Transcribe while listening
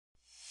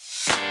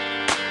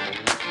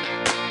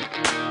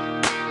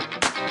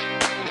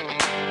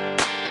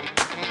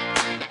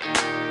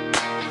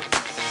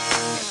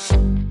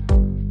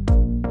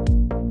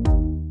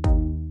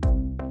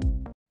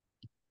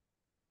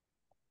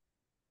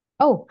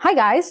Oh, hi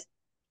guys.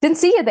 Didn't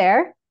see you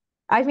there.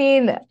 I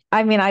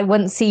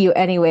wouldn't see you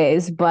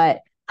anyways,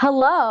 but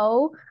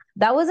hello.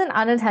 That was an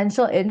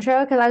unintentional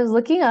intro because I was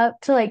looking up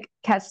to like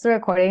catch the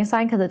recording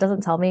sign because it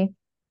doesn't tell me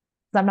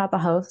 'cause I'm not the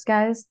host,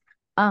 guys.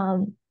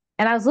 And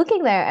I was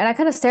looking there and I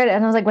kind of stared at it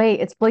and I was like, wait,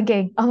 it's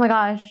blinking. Oh my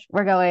gosh,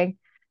 we're going.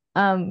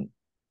 Um,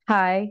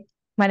 hi,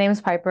 my name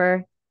is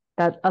Piper.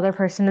 That other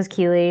person is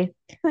Keely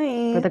for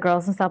Hi. the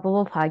Girls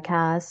Unstoppable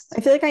podcast.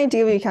 I feel like I need to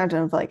give you a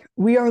countdown of like,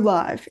 we are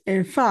live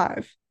in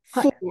five,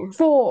 Hi, four,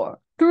 four,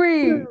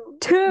 three,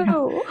 two. Yeah.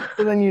 two.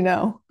 So then you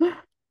know. Oh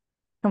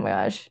my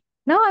gosh.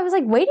 No, I was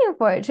like waiting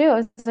for it too. I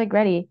was like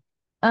ready.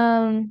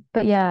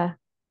 But yeah.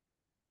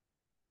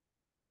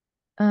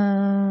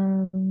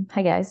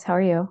 Hi guys, how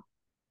are you?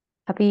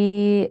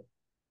 Happy,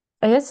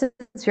 I guess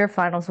it's your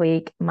finals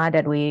week, my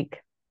dead week.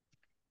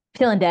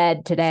 Feeling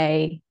dead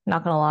today,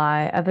 not gonna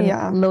lie. I've been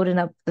Yeah. loading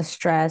up the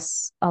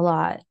stress a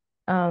lot.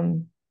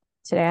 Um,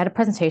 Today I had a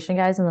presentation,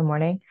 guys, in the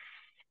morning,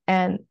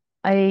 and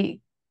I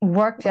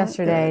worked Not good,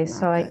 yesterday,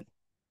 so not I good.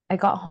 I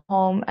got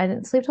home. I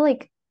didn't sleep till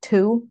like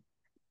 2,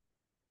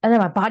 and then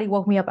my body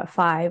woke me up at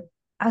 5.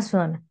 I was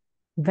feeling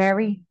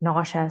very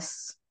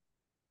nauseous.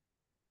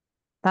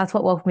 That's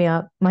what woke me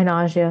up, my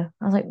nausea.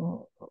 I was like,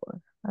 oh,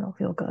 I don't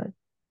feel good.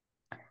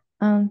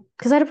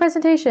 Because I had a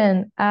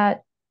presentation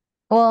at,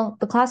 well,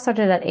 the class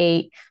started at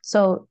 8,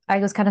 so I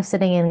was kind of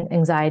sitting in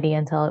anxiety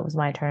until it was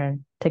my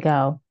turn to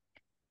go.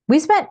 We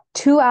spent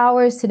 2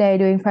 hours today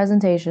doing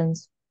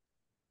presentations.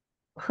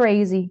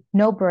 Crazy,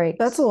 no That's a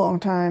breaks, long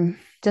time.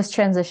 just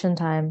transition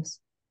times.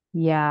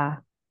 Yeah,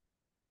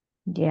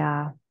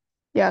 yeah.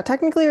 Yeah,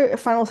 technically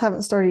finals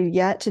haven't started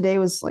yet. Today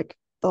was like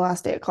the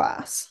last day of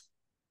class.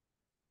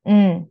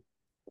 Mm,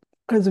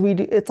 Because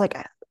it's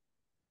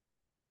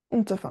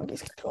a funky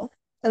schedule.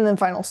 And then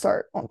finals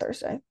start on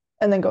Thursday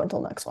and then go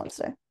until next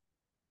Wednesday.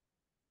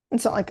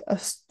 It's not like a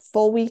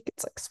full week,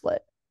 it's like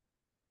split.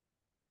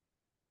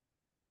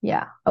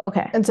 yeah.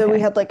 Okay, And so we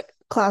okay. had like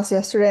class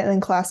yesterday and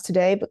then class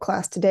today, but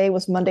class today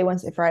was Monday,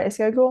 Wednesday, Friday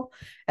schedule.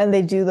 And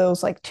they do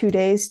those like 2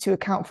 days to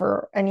account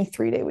for any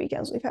 3 day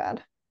weekends we've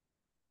had.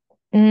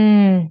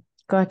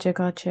 Gotcha,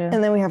 gotcha.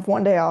 And then we have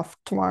one day off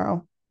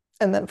tomorrow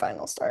and then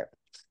finals start.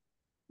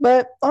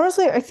 But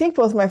honestly, I think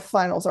both my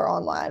finals are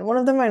online. One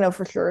of them I know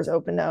for sure is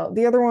open note.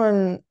 The other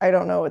one, I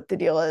don't know what the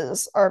deal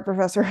is. Our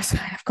professor has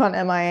kind of gone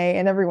MIA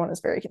and everyone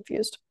is very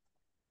confused.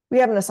 We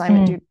have an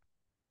assignment Mm, due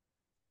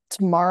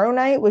tomorrow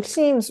night, which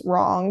seems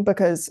wrong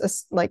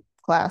because like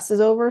class is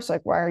over. So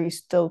like, why are you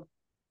still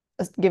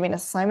giving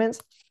us assignments?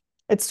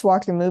 It's to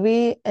watch a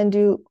movie and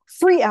do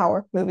 3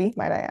 hour movie,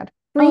 might I add,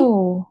 three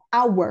oh,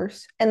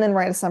 hours, and then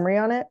write a summary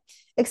on it.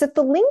 Except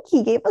the link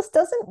he gave us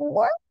doesn't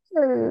work,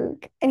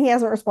 and he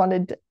hasn't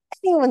responded to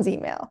anyone's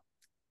email.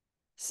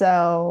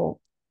 So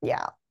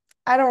yeah,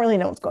 I don't really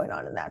know what's going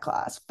on in that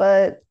class,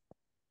 but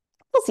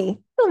we'll see.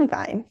 It'll be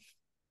fine.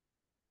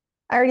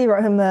 I already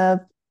wrote him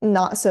the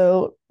not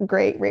so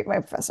great rate my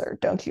professor.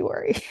 Don't you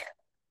worry.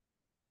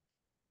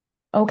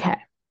 okay.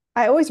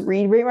 I always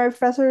read rate my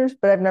professors,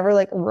 but I've never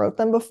like wrote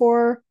them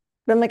before.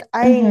 But I'm like,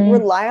 I Mm-hmm.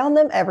 rely on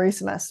them every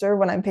semester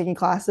when I'm picking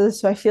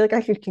classes, so I feel like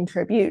I could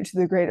contribute to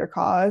the greater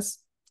cause.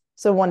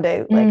 So one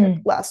day, like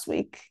Mm. last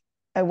week,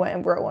 I went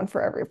and wrote one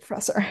for every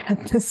professor I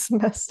had this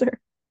semester.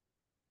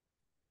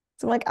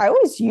 So I'm like, I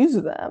always use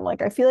them.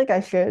 Like I feel like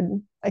I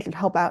should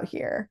help out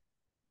here.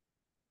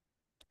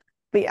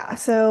 But yeah,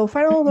 so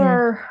finals Mm-hmm.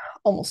 are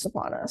almost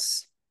upon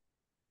us.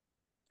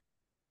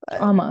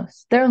 But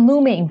Almost. They're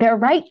looming. They're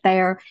right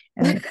there.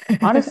 And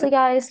honestly,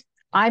 guys,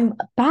 I'm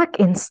back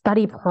in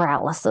study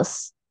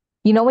paralysis.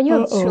 You know, when you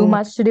have too uh-oh.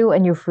 much to do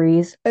and you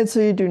freeze? And so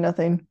you do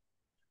nothing.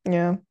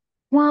 Yeah.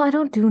 Well, I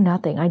don't do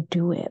nothing. I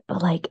do it.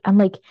 But like, I'm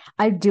like,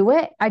 I do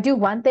it. I do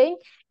one thing.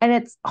 And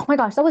it's, oh my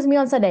gosh, that was me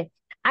on Sunday.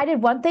 I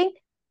did one thing.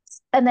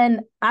 And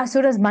then as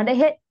soon as Monday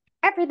hit,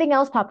 everything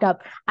else popped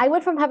up. I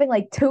went from having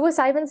like 2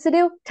 assignments to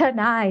do to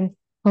 9.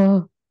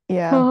 Oh,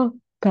 Yeah. oh,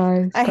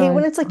 guys, I hate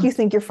when guys, it's like you guys.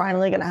 think you're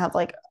finally gonna have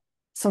like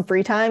some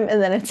free time,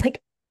 and then it's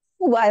like,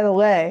 oh, by the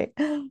way,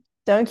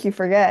 don't you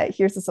forget,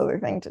 here's this other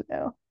thing to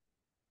do.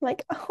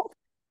 Like, oh,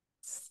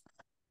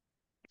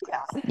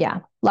 yeah. Yeah,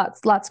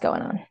 lots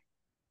going on.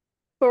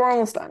 But we're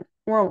almost done.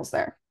 We're almost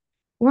there.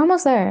 We're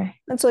almost there.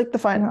 It's like the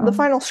final We're the almost.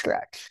 final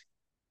stretch,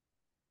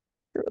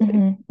 really.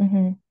 Hmm,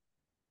 hmm.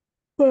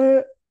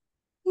 But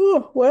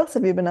what else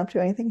have you been up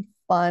to? Anything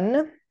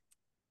fun?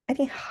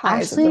 Any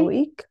highs of the Actually,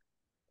 week?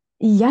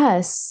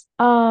 yes.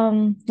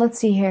 Let's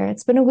see here.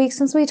 It's been a week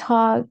since we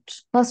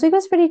talked. Last week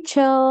was pretty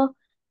chill.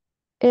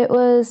 It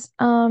was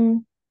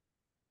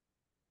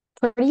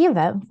pretty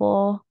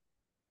eventful,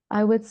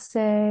 I would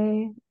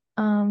say.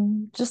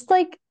 Just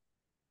like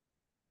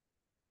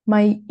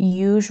my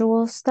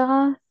usual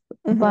stuff.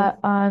 Mm-hmm. But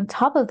on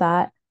top of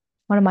that,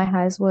 one of my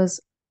highs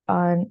was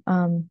on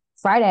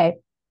Friday.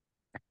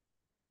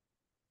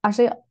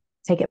 Actually,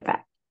 take it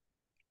back.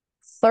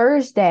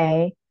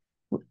 Thursday,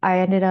 I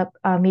ended up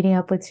meeting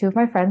up with two of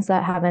my friends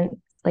that haven't,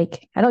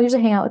 like, I don't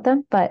usually hang out with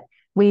them, but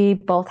we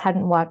both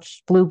hadn't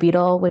watched Blue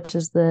Beetle, which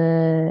is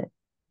the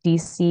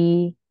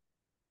DC.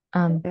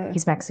 Mm.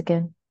 He's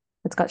Mexican.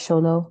 It's got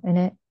Sholo in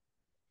it.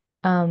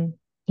 Um,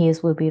 he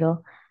is Blue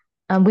Beetle.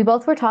 We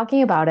both were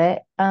talking about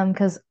it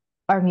because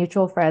our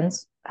mutual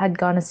friends had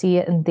gone to see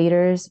it in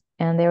theaters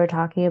and they were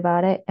talking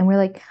about it. And we're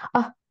like,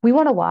 oh, we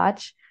want to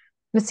watch.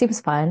 It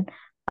seems fun.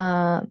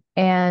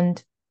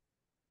 And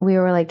we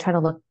were like trying to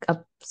look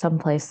up some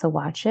place to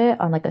watch it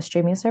on like a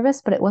streaming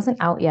service, but it wasn't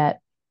out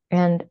yet.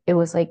 And it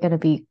was like going to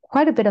be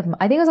quite a bit of,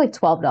 I think it was like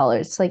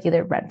 $12 to like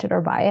either rent it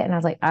or buy it. And I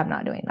was like, I'm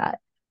not doing that.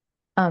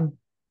 Um,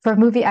 for a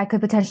movie I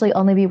could potentially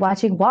only be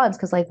watching once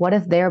because like, what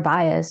if they're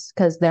biased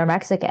because they're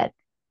Mexican?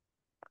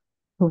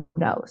 Who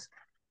knows?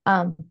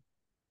 Um,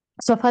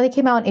 so it finally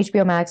came out on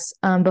HBO Max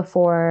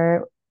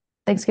before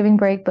Thanksgiving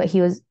break, but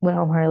he was went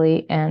home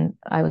early and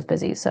I was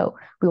busy. So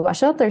we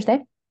watched it on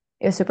Thursday.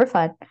 It was super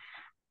fun.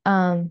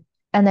 Um,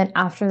 and then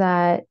after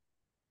that,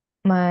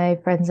 my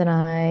friends and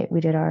I,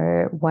 we did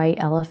our white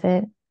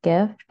elephant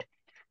gift.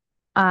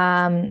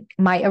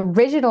 My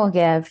original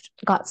gift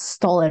got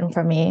stolen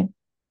from me,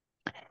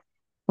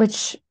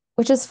 which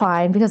which is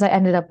fine because I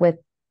ended up with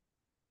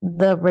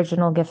the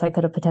original gift I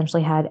could have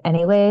potentially had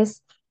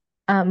anyways.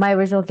 My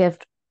original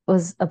gift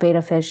was a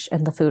beta fish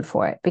and the food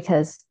for it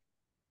because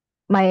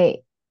my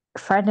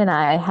friend and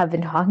I have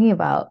been talking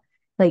about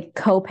like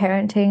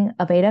co-parenting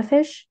a beta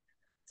fish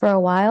for a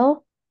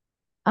while.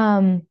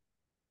 Um,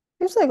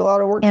 Seems like a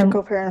lot of work to and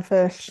co-parent a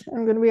fish.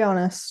 I'm gonna be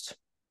honest.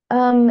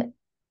 um,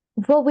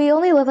 well, we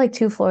only live like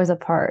 2 floors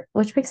apart,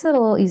 which makes it a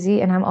little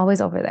easy, and I'm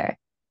always over there.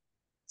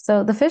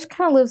 So the fish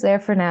kind of lives there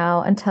for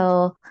now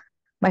until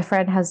my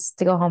friend has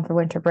to go home for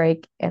winter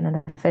break, and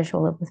then the fish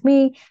will live with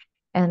me,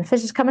 and the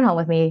fish is coming home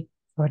with me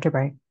for winter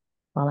break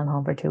while I'm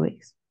home for 2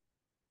 weeks.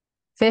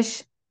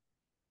 Fish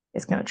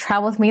is going to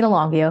travel with me to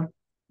Longview.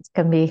 It's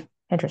going to be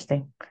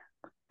interesting,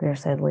 to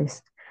say the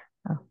least.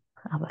 Oh,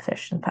 I have a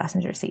fish in the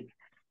passenger seat.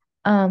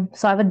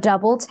 So I have a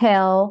double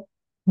tail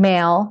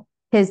male.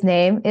 His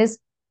name is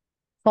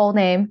full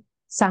name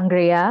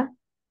Sangria,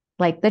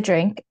 like the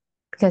drink,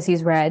 because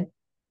he's red.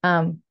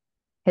 Um,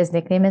 his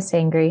nickname is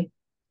Sangri.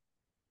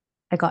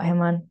 I got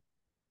him on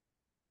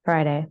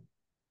Friday.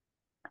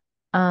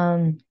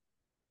 Um,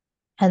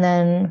 and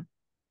then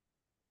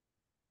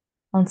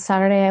on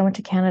Saturday I went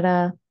to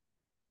Canada.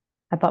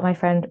 I bought my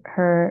friend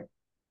her.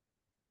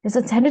 It's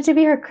intended to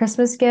be her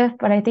Christmas gift,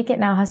 but I think it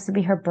now has to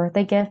be her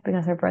birthday gift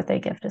because her birthday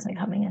gift isn't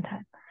coming in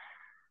time.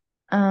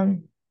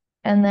 Um,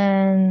 and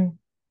then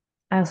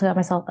I also got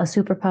myself a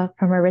super puff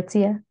from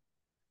Aritzia.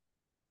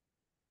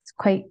 It's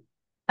quite.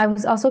 I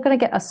was also gonna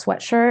get a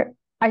sweatshirt.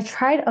 I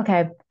tried.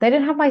 Okay, they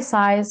didn't have my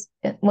size.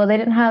 Well, they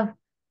didn't have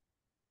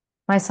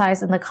my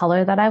size and the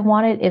color that I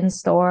wanted in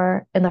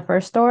store in the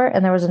first store,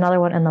 and there was another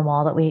one in the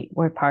mall that we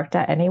were parked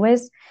at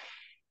anyways,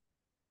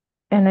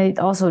 and I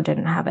also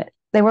didn't have it.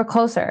 They were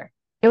closer.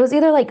 It was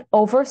either like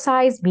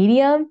oversized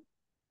medium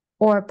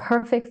or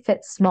perfect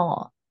fit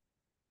small.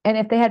 And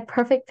if they had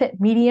perfect fit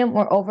medium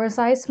or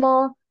oversized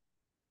small,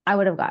 I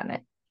would have gotten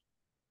it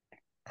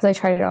because I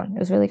tried it on. It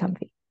was really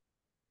comfy.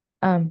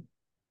 Um,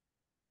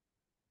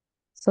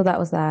 so that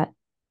was that.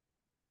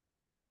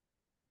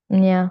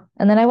 Yeah.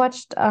 And then I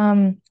watched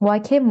well, I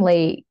came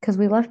late because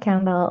we left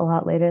Canada a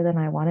lot later than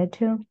I wanted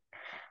to.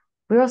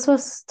 We were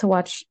supposed to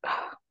watch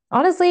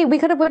honestly, we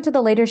could have went to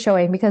the later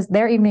showing because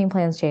their evening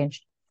plans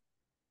changed.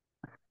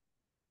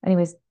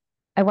 Anyways,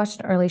 I watched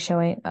an early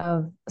showing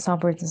of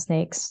Songbirds and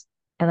Snakes,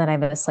 and then I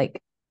missed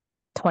like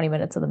 20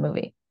 minutes of the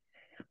movie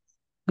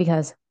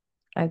because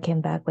I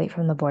came back late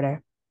from the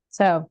border.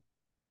 So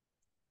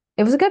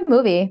it was a good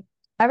movie.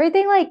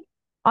 Everything like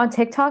on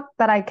TikTok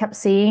that I kept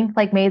seeing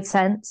like made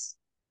sense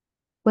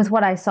with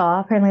what I saw.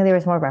 Apparently there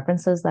was more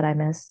references that I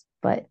missed,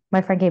 but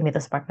my friend gave me the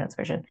SparkNotes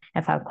version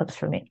and found clips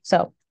for me.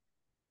 So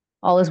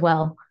all is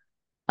well.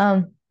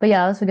 But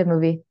yeah, it was a good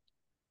movie.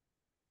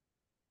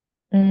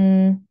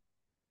 Mm,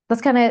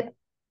 that's kind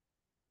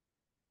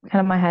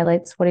of my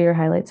highlights. What are your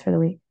highlights for the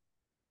week?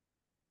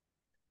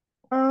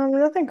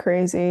 Nothing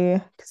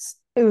crazy. 'Cause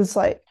it was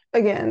like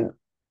again,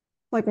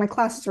 like my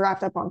classes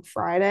wrapped up on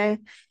Friday.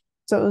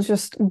 So it was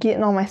just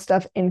getting all my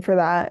stuff in for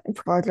that and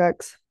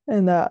projects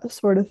and that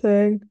sort of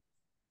thing.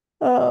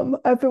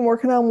 I've been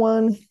working on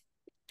one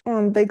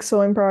big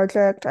sewing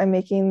project. I'm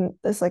making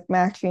this like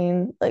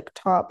matching like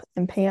top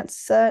and pants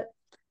set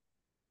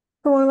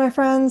for one of my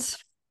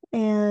friends.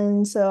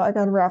 And so I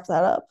gotta wrap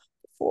that up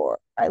before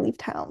I leave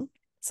town.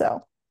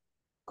 So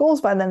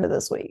goals by the end of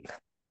this week.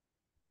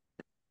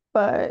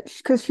 But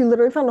because she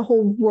literally found a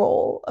whole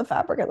roll of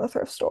fabric at the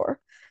thrift store.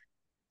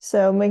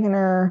 So making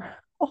her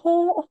a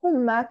whole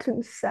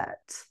matching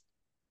set.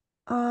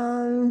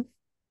 Um,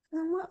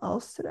 and what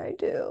else did I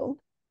do?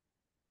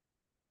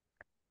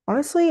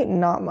 Honestly,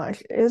 not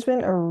much. It's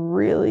been a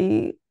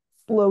really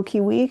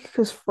low-key week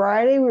because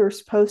Friday we were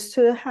supposed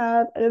to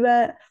have an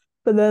event,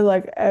 but then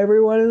like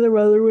everyone and their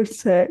mother was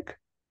sick.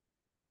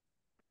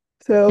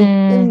 So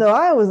even Mm, though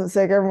I wasn't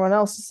sick, everyone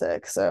else was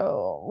sick.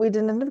 So we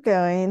didn't end up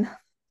going,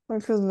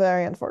 which was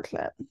very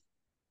unfortunate.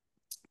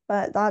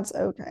 But that's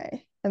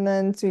okay. And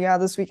then so yeah,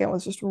 this weekend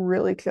was just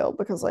really chill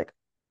because like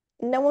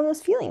no one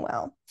was feeling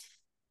well.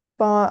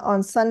 But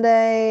on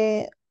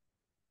Sunday,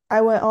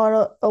 I went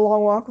on a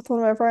long walk with one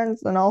of my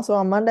friends, and also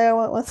on Monday I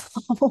went with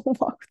a long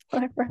walk with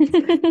one of my friends.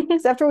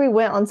 Because after we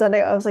went on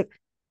Sunday, I was like,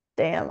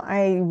 damn,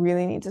 I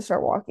really need to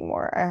start walking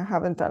more. I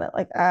haven't done it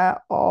like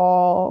at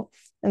all.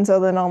 And so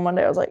then on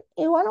Monday, I was like,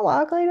 you want to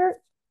walk later?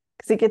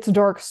 Because it gets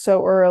dark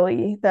so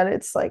early that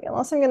it's like,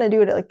 unless I'm gonna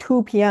do it at like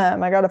 2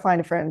 p.m., I gotta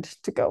find a friend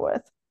to go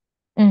with.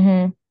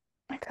 Hmm.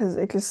 Because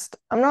it just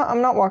I'm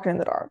not walking in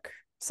the dark.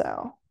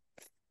 So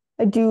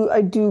I do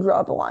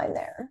draw the line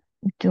there.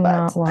 Do But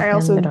not I walk in the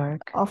also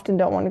dark. often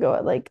don't want to go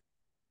at like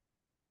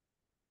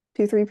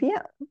 2, 3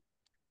 p.m.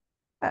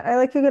 I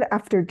like a good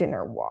after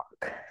dinner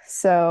walk.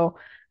 So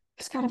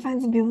just gotta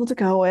find some people to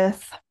go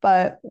with.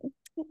 But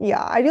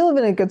yeah, I do live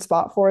in a good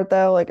spot for it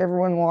though. Like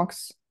everyone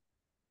walks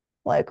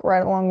like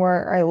right along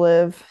where I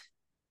live.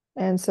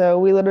 And so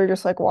we literally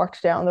just like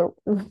walked down the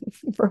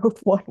road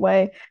one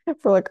way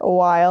for like a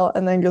while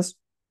and then just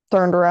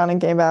turned around and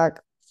came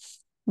back.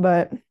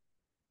 But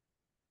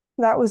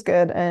that was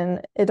good.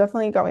 And it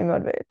definitely got me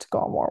motivated to go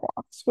on more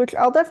walks, which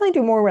I'll definitely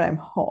do more when I'm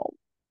home.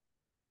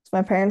 So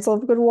my parents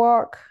love a good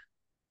walk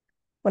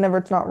whenever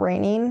it's not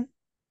raining.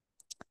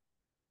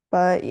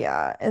 But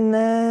yeah, and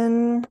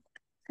then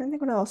I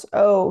think what else.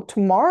 Oh,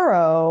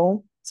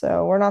 tomorrow.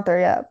 So we're not there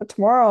yet, but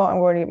tomorrow I'm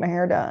going to get my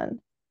hair done.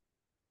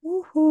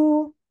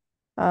 Woohoo.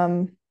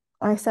 Um,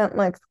 I sent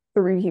like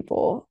 3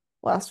 people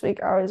last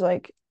week. I was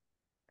like,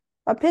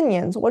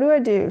 opinions. What do I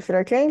do? Should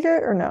I change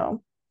it or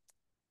no?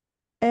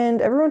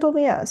 And everyone told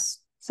me yes.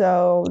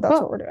 So that's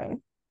what Well, we're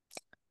doing.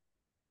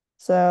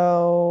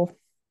 So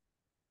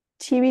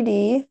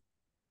TBD.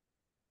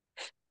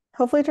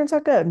 Hopefully it turns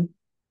out good.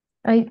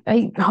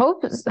 I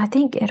hope I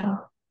think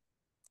it'll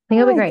be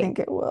I great. think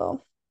it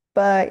will.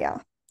 But yeah.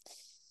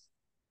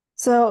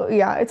 So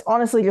yeah, it's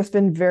honestly just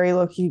been very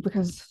low key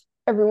because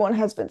everyone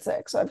has been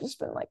sick. So I've just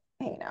been like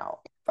hanging out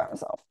by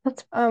myself.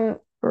 That's Um,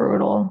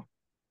 brutal.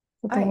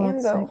 That I they're am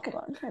both though. sick. Hold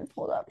on, I'm trying to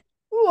pull it up.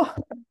 Ooh.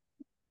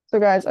 So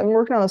guys, I've been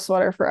working on a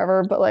sweater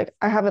forever, but like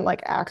I haven't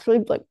like actually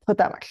like put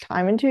that much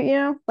time into it, you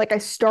know? Like I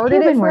started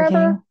You've it been forever,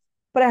 working.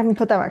 but I haven't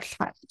put that much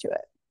time into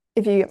it,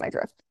 if you get my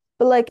drift.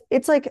 But like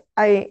it's like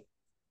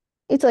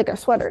a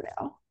sweater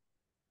now.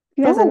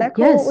 It has a Oh, neck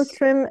hole with yes.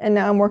 trim, and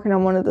now I'm working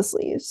on one of the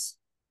sleeves.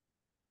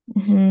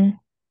 Hmm.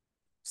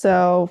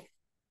 So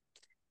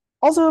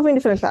also hoping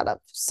to finish that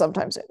up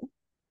sometime soon.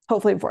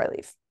 Hopefully before I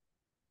leave.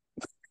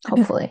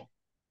 Hopefully.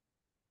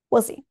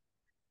 We'll see.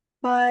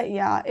 But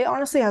yeah, it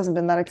honestly hasn't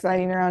been that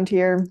exciting around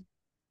here.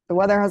 The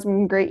weather hasn't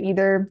been great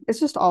either. It's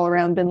just all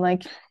around been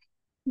like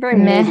very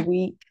Meh.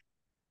 midweek.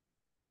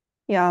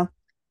 Yeah.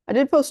 I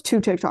did post 2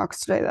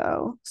 TikToks today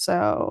though,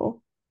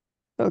 so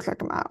go check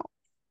them out.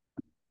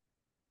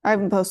 I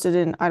haven't posted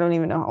in I don't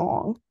even know how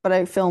long, but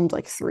I filmed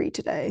like 3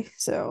 today,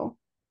 so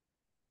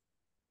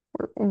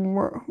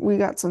we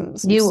got some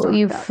You stuff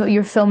you done.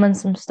 you're filming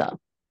some stuff.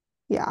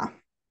 Yeah,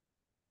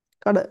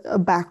 got a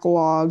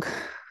backlog.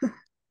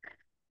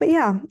 But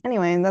yeah,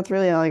 anyway, that's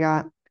really all I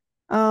got.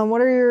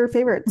 What are your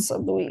favorites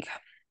of the week?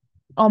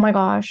 Oh my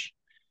gosh.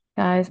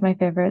 Guys, my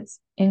favorites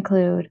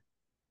include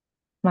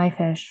my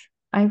fish.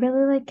 I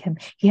really like him.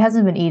 He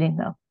hasn't been eating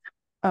though.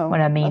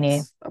 What Oh, I mean,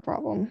 that's a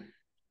problem.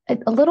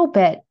 a little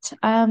bit.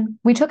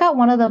 We took out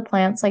one of the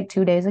plants like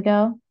 2 days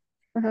ago,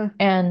 Uh-huh.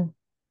 and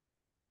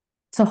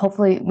so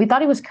hopefully we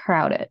thought he was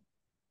crowded.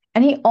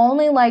 And he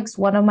only likes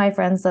one of my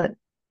friends that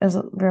is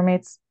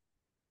roommates.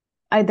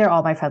 They're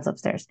all my friends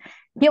upstairs.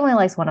 He only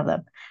likes one of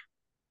them.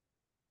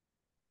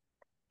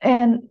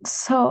 And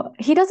so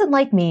he doesn't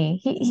like me.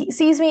 He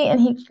sees me and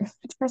he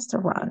tries to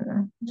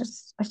run. I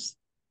just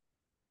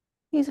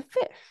He's a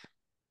fish.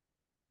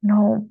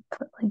 no,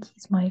 but like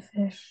he's my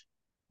fish.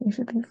 He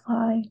should be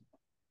fine.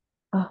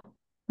 Oh,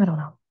 I don't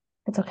know.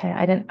 It's okay.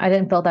 I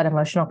didn't build that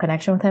emotional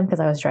connection with him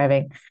because I was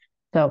driving.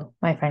 So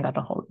my friend got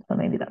to hold it. So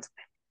maybe that's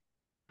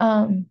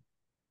okay.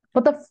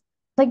 But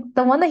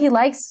the one that he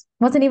likes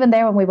wasn't even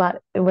there when we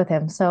bought it with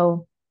him.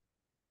 So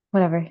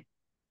whatever.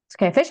 It's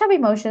okay. Fish have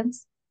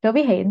emotions. Don't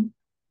be hating.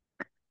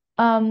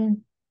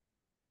 Um,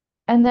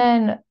 and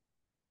then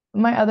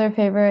my other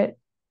favorite,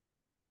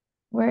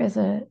 where is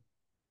it?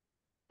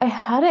 I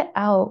had it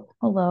out.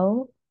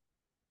 Hello?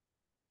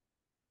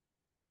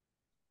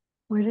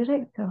 Where did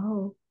it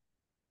go?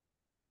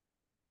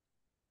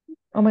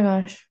 Oh my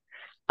gosh.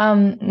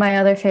 My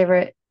other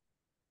favorite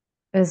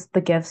is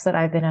the gifts that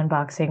I've been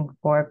unboxing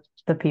for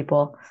the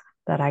people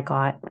that I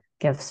got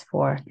gifts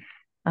for.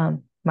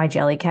 My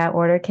Jellycat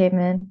order came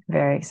in.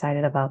 Very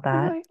excited about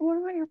that. What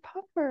about your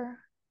pupper?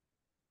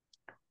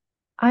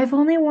 I've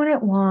only worn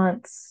it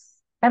once,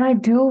 and I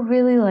do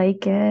really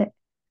like it.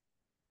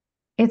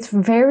 It's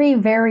very,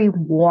 very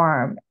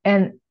warm,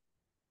 and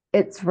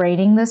it's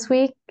raining this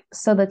week,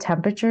 so the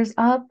temperature's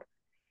up.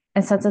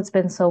 And since it's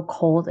been so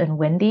cold and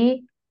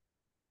windy,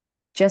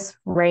 just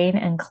rain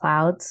and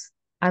clouds,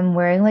 I'm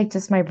wearing like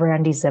just my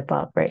Brandy zip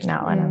up right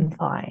now, and Mm. I'm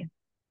fine.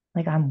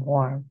 Like I'm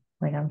warm,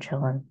 like I'm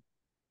chilling.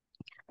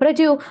 But I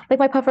do like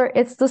my puffer.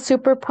 It's the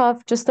Super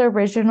Puff, just the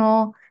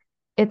original.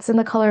 It's in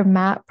the color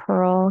matte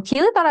pearl.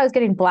 Keely thought I was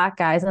getting black,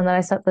 guys, and then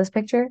I sent this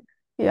picture,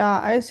 Yeah,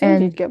 I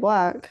assumed you'd and get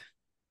black.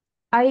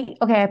 I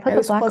put I the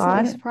was black pleasantly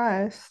on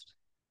surprised.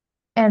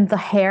 and the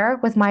hair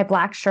with my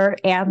black shirt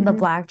and the Mhm.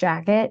 black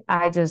jacket.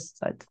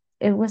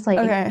 It was like,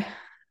 Okay.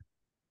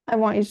 I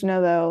want you to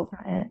know though,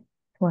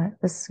 what?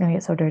 This is gonna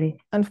get so dirty.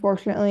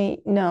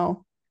 unfortunately,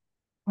 no.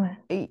 What?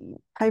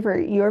 Piper,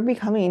 you're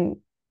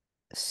becoming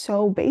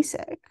so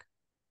basic.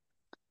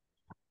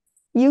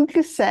 You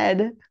just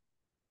said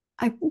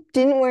I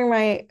didn't wear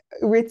my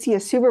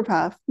Aritzia Super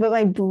Puff, but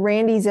my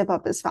Brandy zip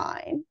up is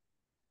fine.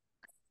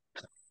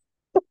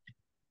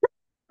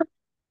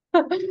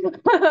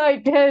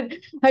 I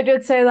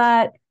did say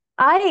that.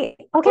 What is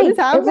Okay,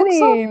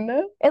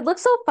 happening? it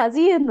looks so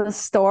fuzzy in the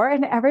store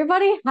and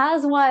everybody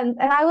has one.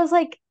 And I was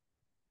like,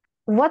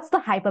 what's the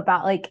hype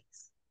about? Like,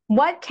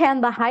 what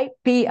can the hype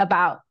be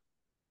about?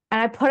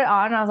 And I put it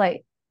on and I was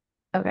like,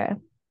 okay,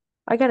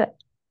 I get it.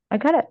 I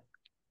get it.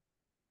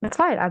 It's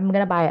fine. I'm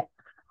gonna buy it.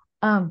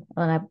 And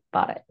then I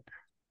bought it.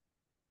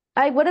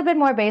 I would have been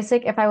more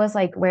basic if I was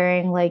like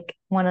wearing like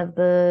one of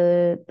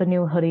the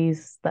new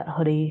hoodies, the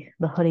hoodie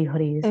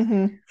hoodies,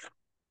 Hmm.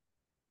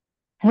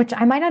 which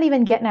I might not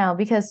even get now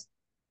because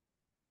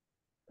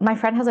my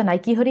friend has a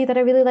Nike hoodie that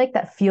I really like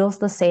that feels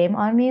the same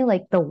on me,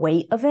 like the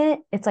weight of it.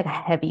 It's like a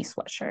heavy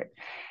sweatshirt.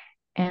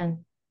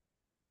 And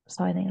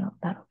so I think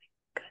that'll be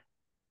good.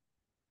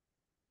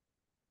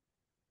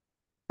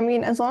 I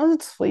mean, as long as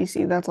it's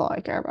fleecy, that's all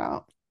I care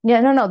about. Yeah,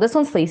 no, no, this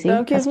one's fleecy,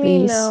 Don't give has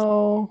me fleece,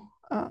 no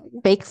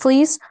fake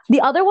fleece.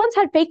 The other ones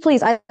had fake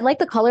fleece. I like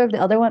the color of the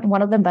other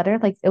one of them better.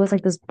 Like it was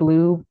like this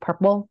blue,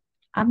 purple.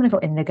 I'm gonna go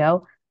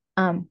indigo,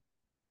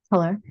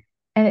 color.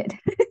 And it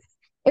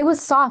it was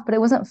soft, but it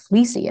wasn't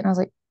fleecy. And I was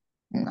like,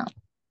 no,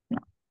 no.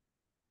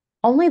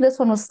 Only this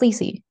one was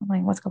fleecy. I'm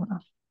like, what's going on?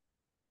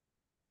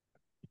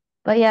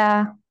 But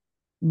yeah,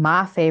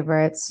 my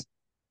favorites.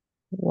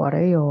 What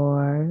are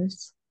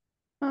yours?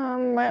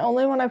 my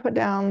only one I put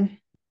down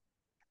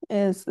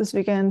is this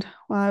weekend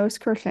while I was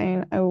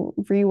crocheting, I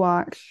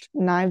rewatched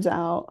Knives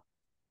Out,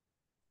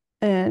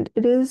 and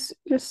it is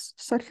just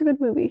such a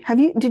good movie.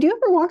 Did you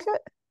ever watch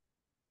it?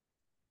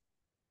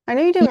 I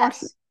know you didn't watch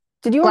it. Yes.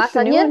 Did you watch Glass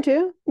the new one onion?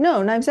 too?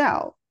 No, Knives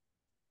Out.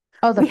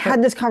 Oh, We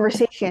had this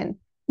conversation.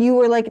 You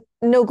were like,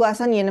 no,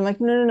 Glass Onion. I'm like,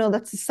 no, no, no,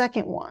 that's the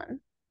second one.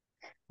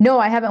 no,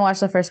 I haven't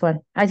watched the first one.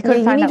 I Yeah, couldn't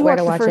you find need out to where watch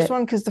to the watch first it.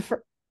 one because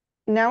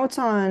now it's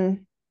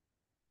on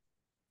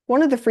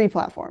one of the free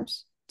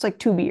platforms. It's like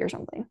Tubi or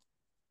something.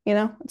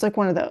 It's like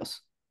one of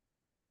those.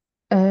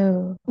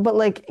 Oh, But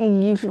like,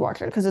 you should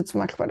watch it because it's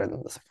much better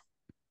than this.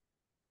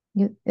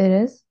 it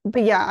is?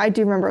 But yeah, I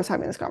do remember us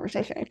having this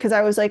conversation because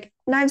I was like,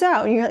 Knives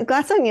Out, and you're like,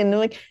 Glass Onion. And they're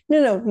like,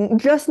 no, no,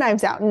 just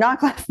Knives Out, not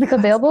Glass. It's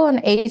available on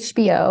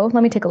HBO.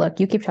 Let me take a look.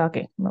 You keep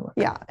talking. I'm gonna look.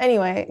 Yeah.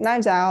 Anyway,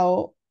 Knives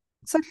Out,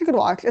 such a good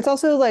watch. It's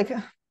also like,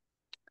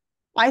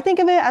 I think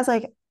of it as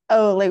like,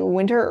 oh, like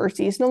winter or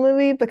seasonal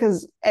movie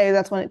because A,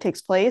 that's when it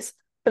takes place,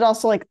 but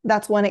also like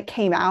that's when it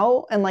came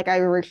out. And like I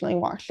originally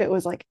watched it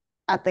was like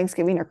at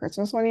Thanksgiving or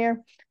Christmas one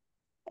year.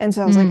 And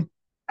so I was like, Mm.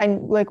 I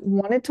like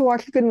wanted to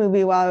watch a good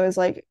movie while I was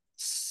like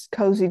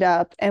cozied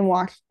up and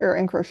watched or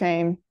in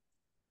crocheting.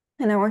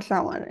 And I watched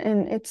that one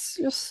and it's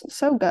just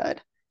so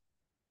good.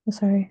 I'm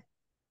sorry.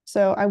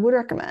 So I would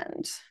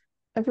recommend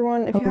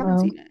everyone, if you haven't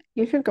Hello. seen it,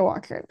 you should go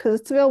watch it because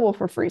it's available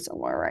for free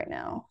somewhere right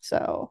now.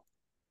 So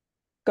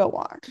go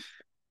watch.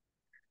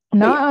 But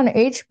Not yeah, on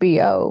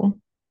HBO,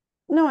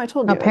 no, I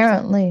told you it's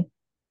apparently.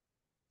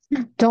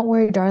 Don't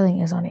Worry, Darling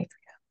is on HBO.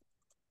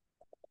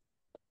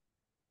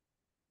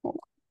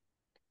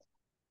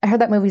 I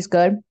heard that movie's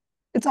good,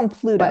 it's on but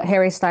Pluto.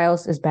 Harry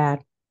Styles is bad.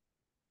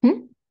 Hmm?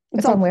 It's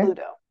It's on on where?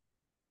 Pluto,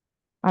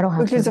 I don't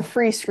have which is a Pluto.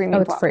 free Oh,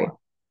 streaming it's free. platform.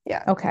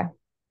 Yeah, Okay.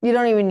 you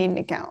don't even need an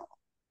account.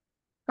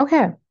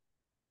 Okay.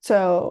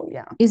 So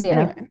yeah. Easy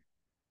enough. Anyway,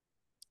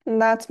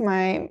 that's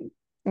my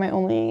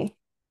only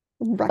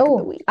rec of the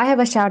Oh, week. I have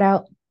a shout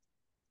out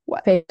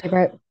What?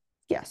 favorite.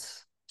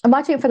 Yes. I'm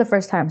watching it for the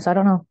first time, so I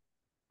don't know.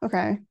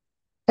 Okay.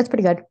 It's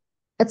pretty good.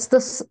 It's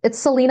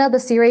Selena, the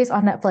series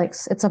on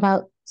Netflix. It's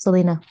about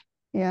Selena.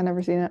 Yeah,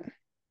 never seen it.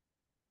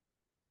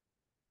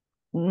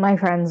 My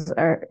friends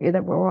are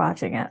either were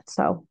watching it.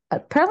 So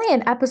apparently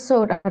an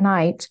episode a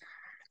night.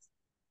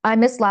 I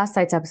missed last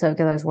night's episode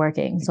because I was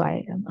working, so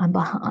I'm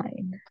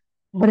behind.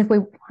 But I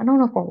don't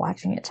know if we're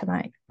watching it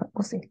tonight, but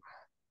we'll see.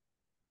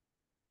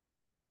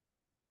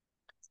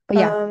 But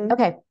yeah, Um,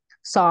 okay.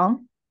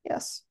 Song,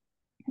 yes.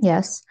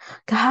 yes.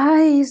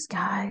 Guys.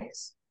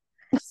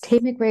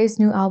 Tate McRae's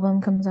new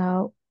album comes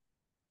out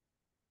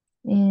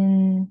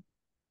in,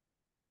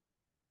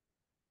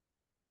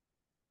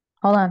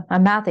 hold on,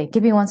 I'm mathing.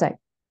 Give me one sec.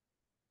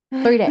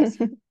 3 days.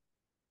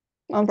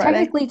 On Friday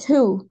Technically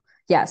two.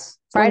 Yes.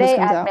 when this Friday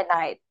comes at out.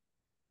 midnight.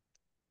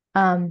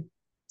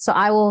 So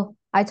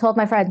I told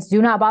my friends,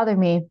 do not bother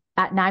me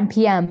at 9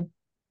 p.m.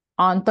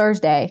 on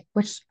Thursday,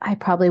 which I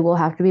probably will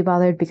have to be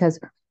bothered because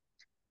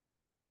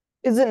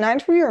Is it 9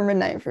 for you or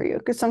midnight for you?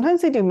 Because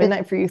sometimes they do it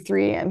midnight for you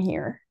 3 a.m.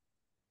 here.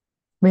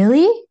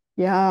 really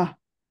Yeah.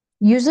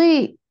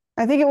 usually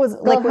I think it was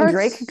so like it when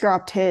Drake hurts.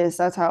 dropped his,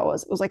 that's how it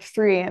was. It was like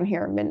 3 a.m.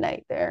 here,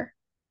 midnight there.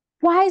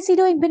 Why is he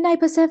doing midnight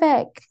Pacific? I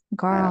don't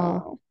Girl,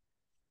 know.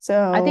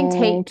 So I check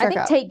think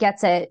out. Tate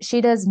gets it.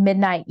 She does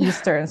midnight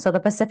Eastern, so the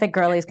Pacific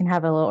girlies can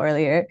have it a little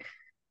earlier.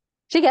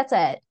 She gets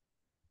it.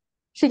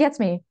 She gets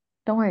me.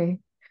 Don't worry.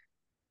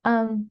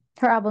 Her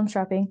album's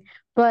dropping.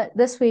 But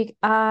this week,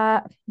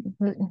 you're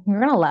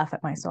gonna laugh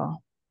at my song.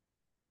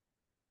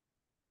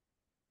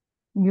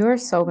 You're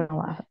so gonna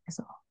laugh at my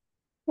song.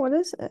 What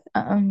is it?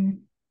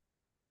 Um,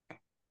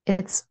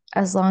 it's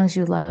As Long as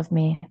You Love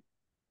Me,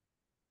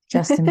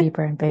 Justin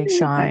Bieber and Big I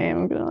Sean.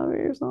 am gonna love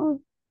your song.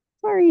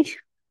 Sorry.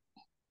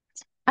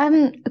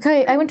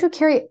 Okay, I went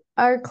to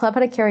our club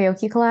had a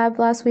karaoke collab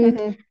last week,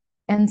 Mhm.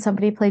 and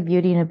somebody played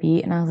Beauty and a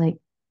Beat, and I was like,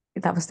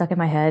 that was stuck in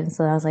my head.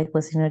 So I was like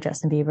listening to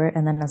Justin Bieber,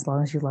 and then As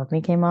Long as You Love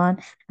Me came on.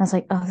 And I was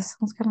like, oh, this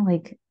song's kind of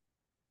like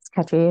it's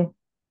catchy.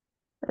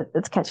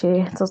 It's catchy.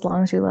 It's As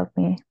Long as You Love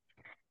Me.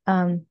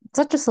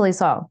 Such a silly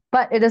song,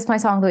 but it is my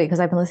song of the week because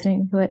I've been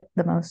listening to it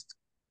the most.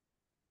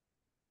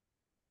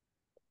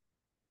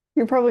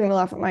 You're probably gonna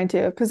laugh at mine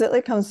too, because it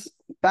like comes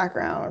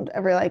background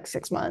every like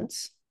 6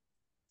 months.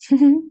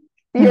 You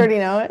Hmm. already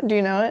know it. Do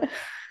you know it?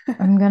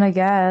 I'm gonna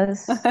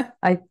guess.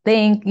 I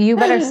think you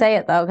better say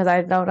it though, because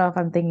I don't know if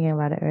I'm thinking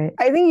about it right.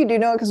 I think you do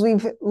know it because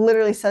we've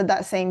literally said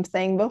that same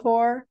thing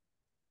before,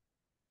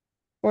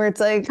 where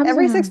it's like Comes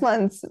every six around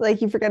months,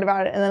 like you forget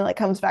about it and then like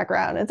comes back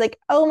around. It's like,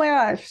 oh my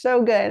gosh,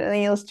 so good. And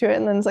then you listen to it,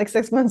 and then it's like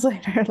 6 months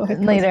later, it like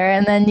goes. later,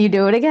 and then you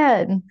do it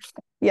again.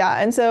 Yeah.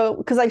 And so,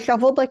 because I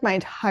shuffled like my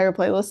entire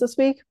playlist this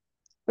week,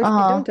 which I don't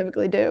Uh-huh.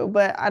 typically do,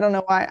 but I don't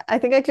know why. I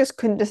think I just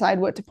couldn't decide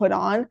what to put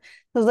on.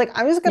 I was like,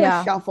 I'm just gonna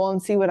Yeah. shuffle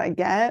and see what I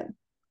get.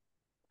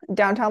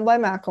 Downtown by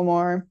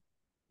Macklemore.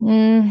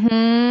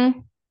 Hmm.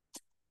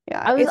 Yeah,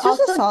 I was it's just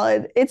a also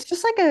solid. It's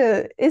just like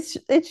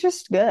it's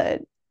just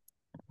good.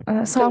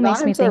 That The song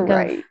makes me vibes are think of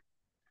right.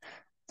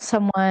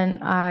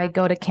 someone I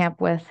go to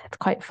camp with. It's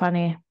quite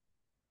funny.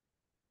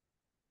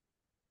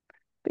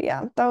 But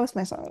yeah, that was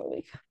my song of the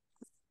week.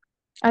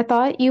 I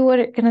thought you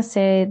were gonna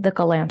say the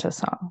Galantis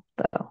song,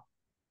 though.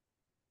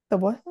 The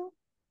what?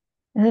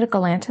 Is it a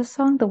Galantis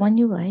song, the one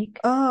you like?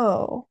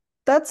 Oh,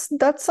 that's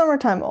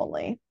summertime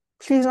only.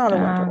 She's not a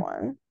winter Uh,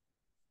 one,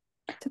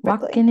 typically.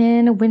 Walking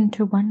in a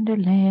Winter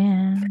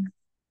Wonderland.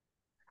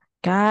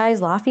 Guys,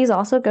 Laffy's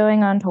also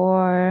going on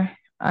tour.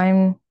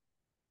 I'm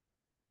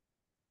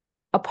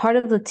a part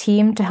of the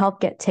team to help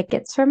get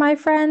tickets for my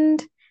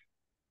friend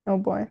Oh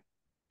boy.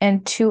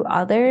 and two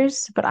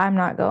others, but I'm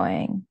not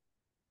going.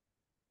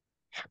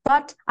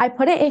 But I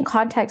put it in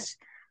context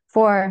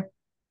for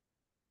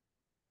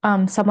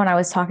someone I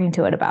was talking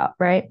to it about,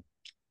 right?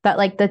 That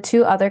like the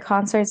two other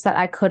concerts that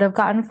I could have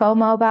gotten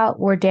FOMO about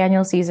were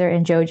Daniel Caesar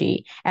and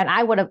Joji. And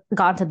I would have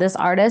gone to this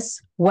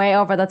artist way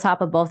over the top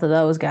of both of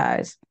those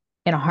guys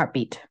in a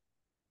heartbeat.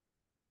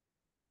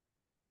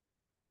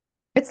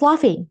 It's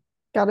Laffy.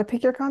 Gotta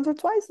pick your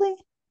concerts wisely.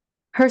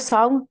 Her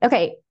song,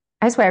 okay,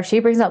 I swear, if she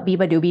brings out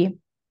Biba Doobie,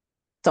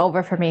 it's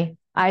over for me.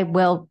 I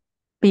will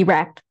be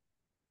wrecked.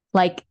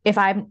 Like if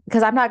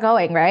because I'm not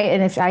going, right?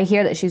 And if I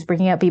hear that she's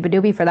bringing up Biba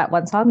Doobie for that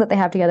one song that they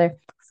have together,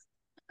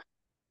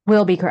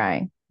 will be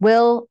crying.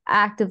 Will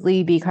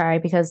actively be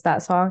crying because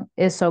that song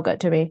is so good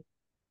to me.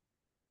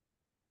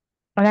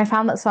 And I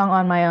found that song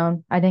on my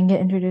own. I didn't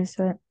get introduced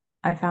to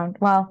it.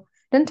 Well,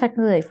 didn't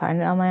technically find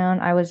it on my own.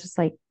 I was just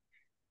like,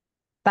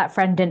 that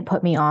friend didn't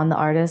put me on the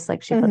artist,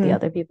 like she put the Hmm.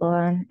 other people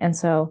on. And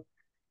so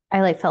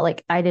I like felt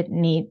like I didn't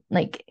need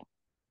like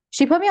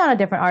she put me on a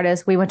different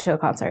artist. We went to a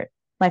concert.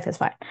 Life is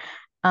fine.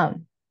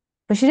 Um,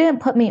 but she didn't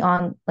put me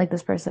on like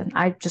this person.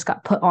 I just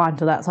got put on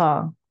to that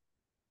song.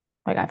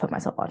 Like I put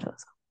myself onto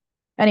this song.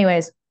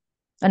 Anyways,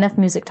 enough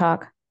music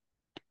talk.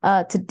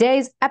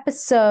 Today's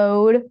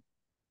episode,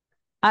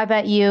 I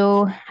bet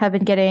you have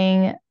been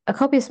getting a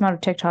copious amount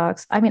of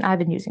TikToks. I mean, I've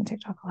been using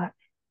TikTok a lot,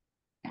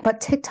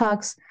 but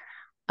TikToks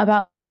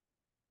about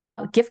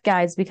gift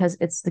guides because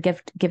it's the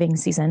gift giving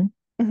season.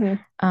 Hmm.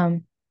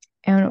 Um,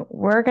 and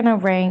we're gonna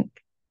rank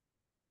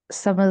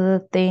some of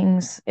the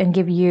things and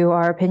give you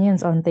our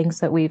opinions on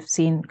things that we've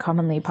seen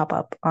commonly pop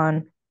up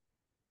on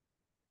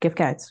gift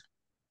guides.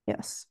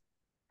 Yes.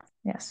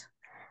 Yes.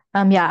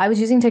 Yeah, I was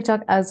using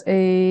TikTok as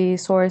a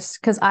source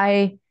because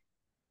I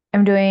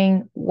am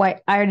doing I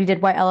already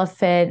did White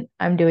Elephant.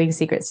 I'm doing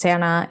Secret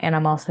Santa, and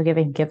I'm also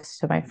giving gifts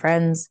to my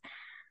friends.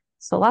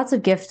 So lots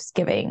of gifts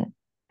giving,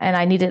 and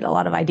I needed a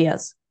lot of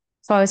ideas.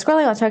 So I was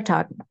scrolling on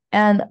TikTok,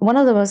 and one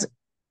of the most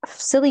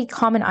silly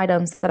common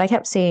items that I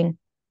kept seeing,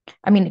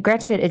 I mean,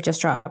 granted, it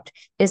just dropped,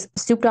 is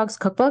Snoop Dogg's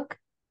cookbook.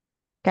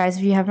 Guys,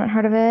 if you haven't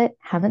heard of it,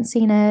 haven't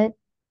seen it,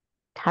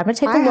 time to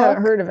take a I haven't look.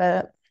 heard of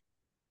it.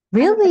 I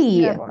haven't seen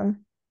Really? that It one.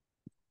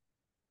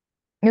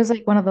 was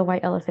like one of the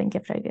White Elephant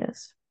gift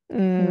ideas.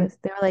 Mm.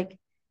 They were like,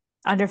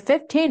 under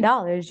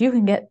 $15, you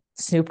can get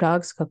Snoop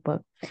Dogg's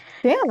cookbook.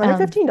 Damn, under Um,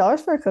 $15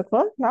 for a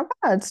cookbook? Not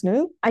bad,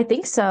 Snoop. I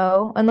think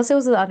so, unless it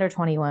was the under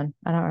 21.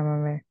 I don't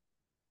remember.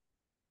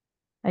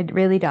 I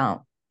really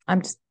don't.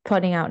 I'm just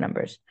putting out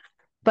numbers.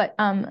 But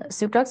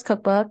Snoop Dogg's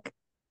cookbook,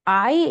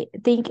 I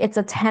think it's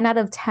a 10 out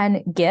of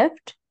 10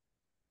 gift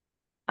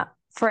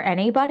for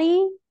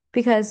anybody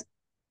because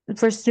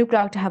for Snoop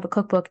Dogg to have a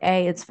cookbook,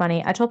 A, it's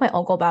funny. I told my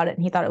uncle about it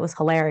and he thought it was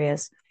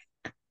hilarious.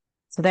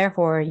 So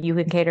therefore, you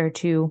can cater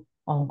to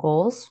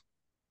uncles,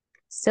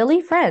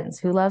 silly friends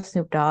who love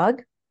Snoop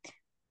Dogg,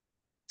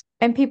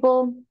 and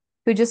people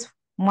who just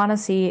want to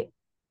see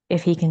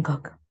if he can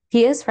cook.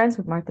 He is friends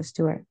with Martha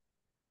Stewart,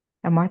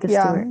 and Martha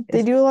Yeah, Stewart they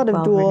is do a lot of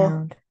well dual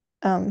renowned.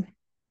 um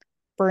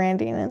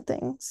branding and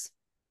things.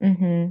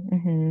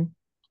 Mm-hmm.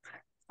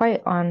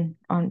 Quite on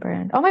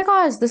brand. Oh my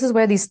gosh, this is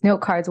where these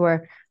note cards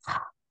were.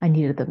 I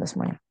needed them this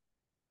morning.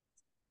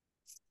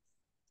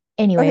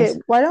 Okay, Anyways,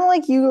 why don't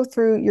like you go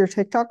through your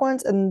TikTok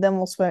ones and then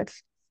we'll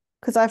switch.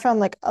 Because I found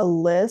like a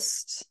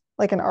list,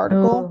 like an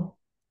article.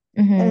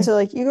 oh, And hmm so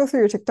like you go through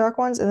your TikTok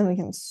ones and then we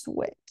can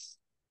switch.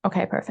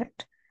 okay,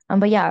 perfect.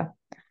 But yeah,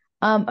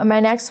 my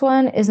next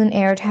one is an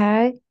air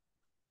tag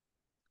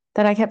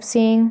that I kept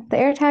seeing. The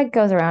air tag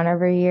goes around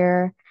every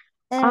year.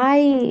 Eh.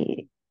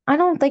 I I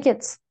don't think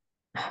it's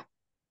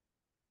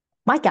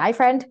my guy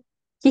friend.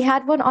 He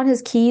had one on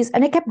his keys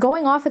and it kept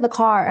going off in the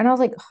car, and I was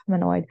like, "Ugh, I'm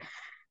annoyed.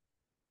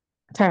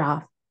 Turn it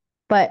off."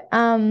 But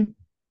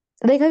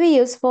they could be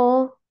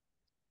useful.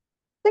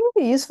 They can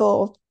be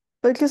useful,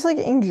 but just like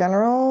in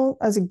general,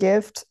 as a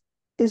gift,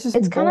 it's just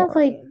It's kind of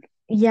like, boring.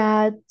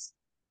 yeah,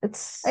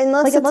 it's like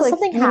Unless it's unless like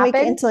something you make it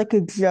happened, into like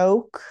a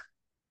joke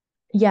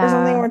or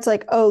something where yeah. it's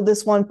like, oh,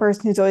 this one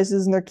person who's always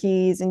using their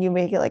keys and you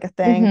make it like a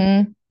thing.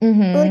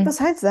 But like Mm-hmm.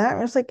 besides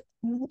that, it's like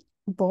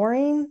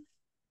boring.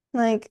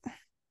 Like,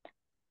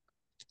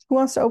 who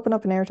wants to open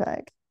up an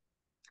AirTag?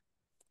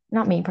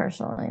 Not me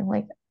personally.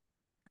 Like,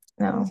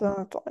 no.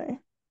 Exactly.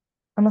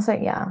 Unless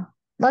like, yeah.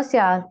 Unless,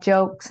 yeah,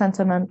 joke,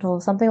 sentimental,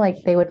 something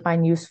like they would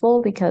find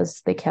useful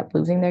because they kept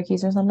losing their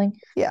keys or something,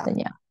 Yeah. then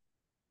yeah.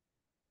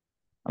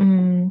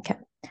 Okay.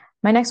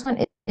 My next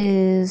one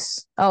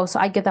is, oh, so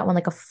I give that one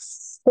like a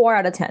 4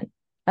 out of 10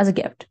 as a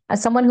gift.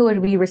 As someone who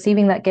would be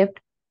receiving that gift,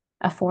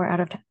 a 4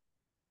 out of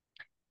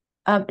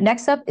 10.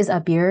 Next up is a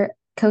beer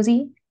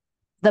cozy.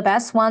 The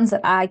best ones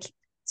that I've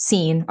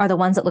seen are the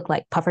ones that look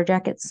like puffer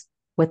jackets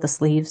with the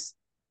sleeves.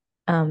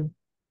 Um,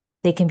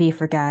 they can be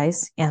for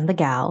guys and the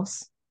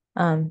gals.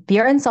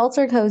 Beer and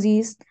seltzer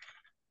cozies.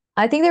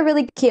 I think they're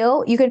really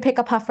cute. You can pick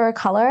a puffer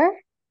color.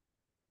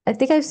 I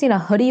think I've seen a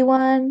hoodie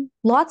one.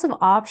 Lots of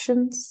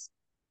options.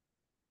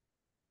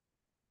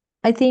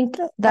 I think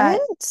I that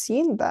hadn't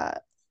seen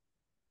that.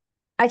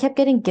 I kept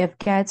getting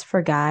gift guides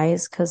for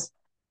guys because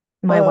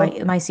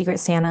Oh, my secret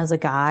Santa is a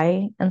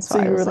guy, and so so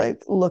I you were was like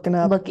like looking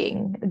up.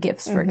 looking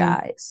gifts for Mm-hmm.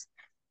 guys.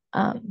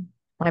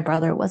 My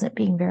brother wasn't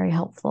being very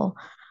helpful.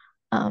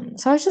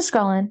 So I was just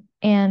scrolling,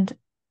 and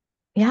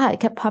yeah, it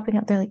kept popping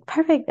up. They're like,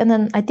 perfect. And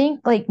then I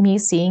think like me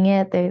seeing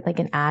it, they like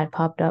an ad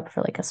popped up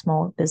for like a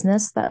small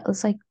business that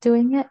was like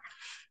doing it.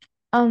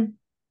 Um,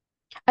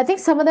 I think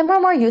some of them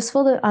are more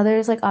useful than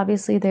others. Like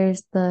obviously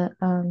there's the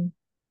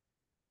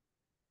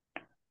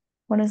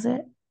what is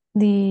it?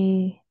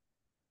 The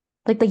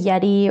like the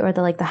Yeti or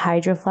the like the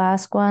Hydro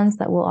Flask ones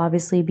that will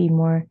obviously be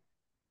more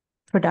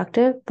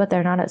productive, but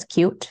they're not as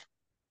cute.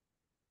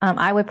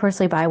 I would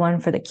personally buy one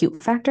for the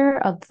cute factor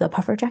of the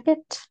puffer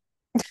jacket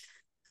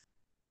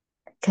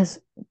because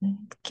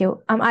cute.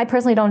 I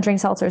personally don't drink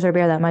seltzers or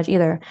beer that much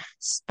either.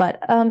 But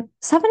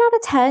 7 out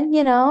of 10,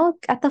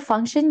 at the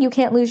function, you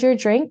can't lose your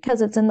drink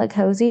because it's in the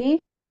cozy.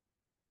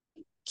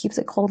 Keeps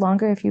it cold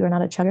longer if you are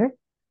not a chugger.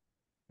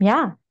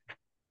 Yeah.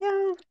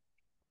 Yeah.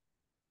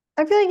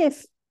 I feel like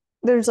if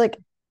there's like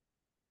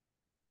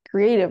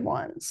creative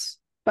ones,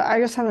 but I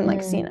just haven't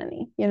like seen Mm,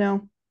 any.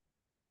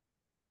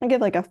 I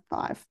give like a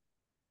 5.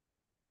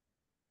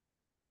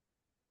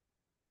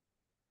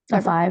 a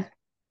 5. five.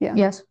 Yeah.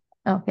 Yes.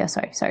 Oh, yeah.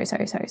 Sorry.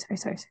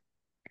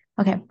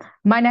 Okay.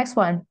 My next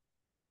one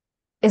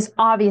is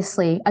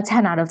obviously a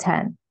 10 out of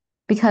 10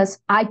 because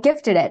I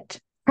gifted it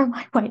for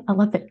my white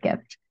elephant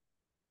gift.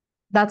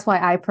 That's why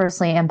I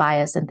personally am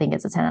biased and think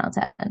it's a 10 out of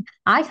 10.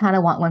 I kind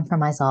of want one for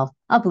myself,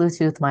 a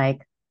Bluetooth mic.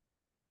 It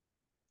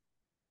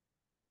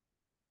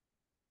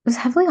was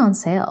heavily on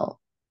sale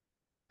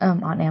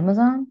on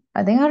Amazon.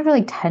 I think I got it for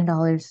like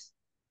 $10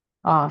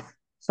 off.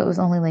 So it was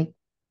only like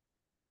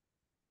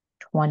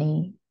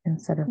 20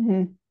 instead of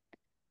Mm-hmm.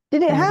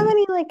 Did it have 30.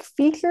 any like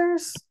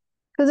features?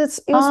 Because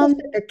it was supposed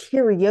to be Um a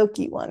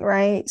karaoke one,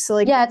 right? So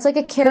like yeah, it's like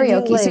a could you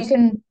karaoke. So like you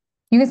can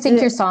did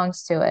sync your it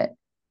songs to it.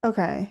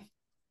 okay.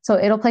 So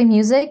it'll play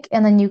music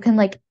and then you can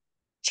like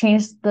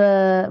change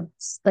the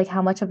like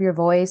how much of your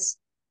voice,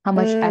 how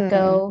much Mm,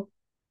 echo,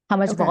 how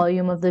much okay.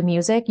 volume of the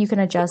music. You can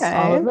adjust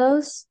all of Okay.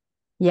 those.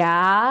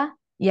 Yeah.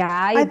 Yeah,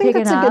 I you're think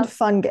picking that's a good up.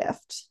 fun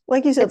gift.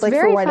 Like you said, It's like for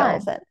very white fun.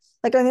 elephant.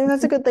 Like I think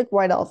that's a good like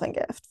white elephant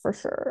gift for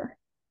sure.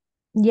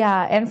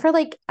 Yeah, and for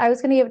like I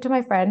was gonna give it to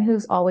my friend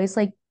who's always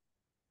like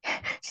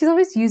she's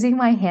always using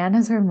my hand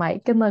as her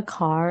mic in the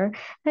car.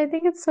 And I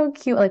think it's so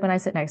cute. Like when I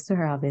sit next to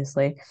her,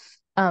 obviously.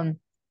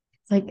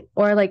 Like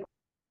or like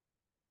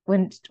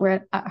when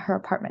we're at her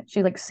apartment,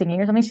 she like singing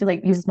or something, she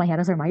like uses my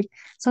hand as her mic.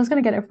 So I was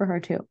gonna get it for her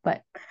too,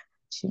 but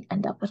she didn't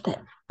end up with it.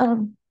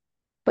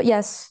 But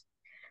yes,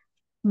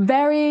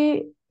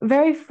 very,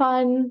 very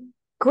fun.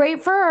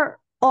 Great for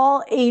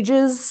all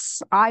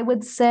ages, I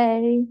would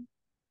say.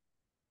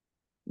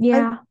 I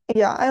Yeah.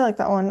 yeah, I like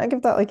that one. I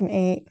give that like an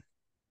 8,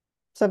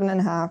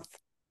 7.5.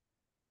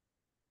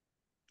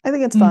 I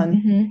think it's fun.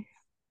 Mm-hmm.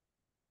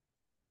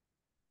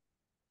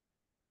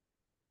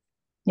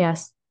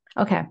 Yes.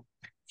 Okay.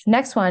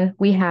 Next one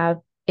we have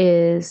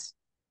is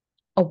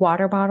a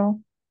water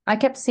bottle. I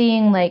kept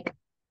seeing like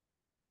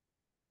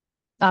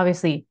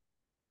obviously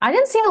I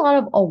didn't see a lot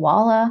of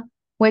Owala,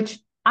 which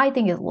I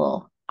think is a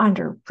little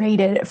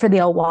underrated for the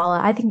Owala.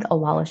 I think the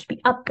Owala should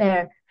be up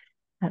there.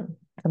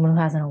 Someone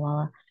who has an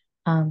Owala.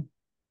 Um,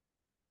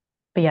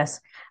 but yes,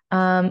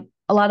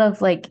 a lot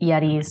of like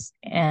Yetis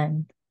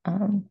and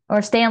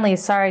or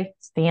Stanleys. Sorry,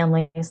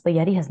 Stanleys. The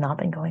Yeti has not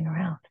been going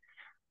around.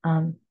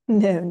 Um,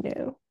 No,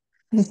 no.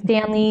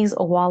 Stanleys,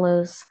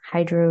 Owalas,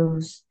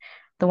 Hydros,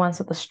 the ones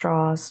with the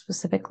straws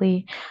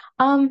specifically.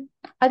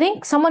 I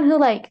think someone who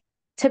like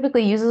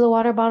typically uses a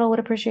water bottle would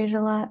appreciate it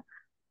a lot.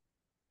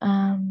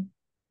 Um,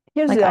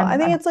 Here's the like deal. I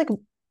think I'm it's like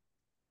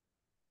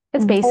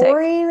it's basic.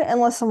 boring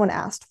unless someone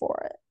asked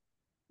for it.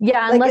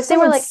 Yeah, Like if unless they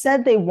were someone like,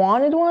 said they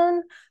wanted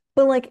one,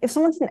 but like if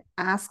someone didn't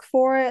ask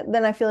for it,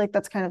 then I feel like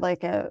that's kind of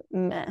like a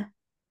meh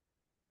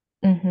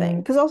thing. mm-hmm,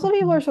 Because also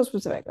people are mm-hmm, so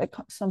specific. Like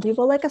some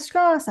people like a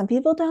straw, some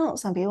people don't.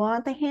 Some people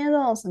want the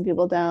handle, some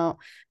people don't.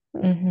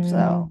 mm-hmm,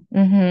 So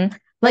mm-hmm.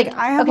 like Like,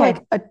 I have okay,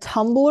 like a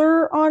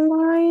tumbler on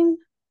mine,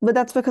 but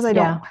that's because I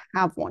don't yeah.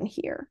 have one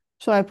here.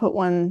 So I put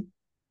one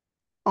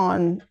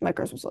on my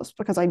Christmas list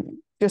because I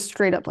just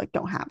straight up like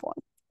don't have one.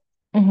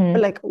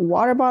 But Mm-hmm. like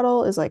water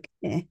bottle is like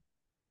you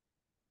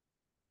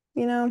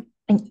know?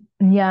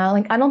 Yeah,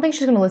 like I don't think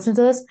she's gonna listen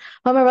to this,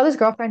 but my brother's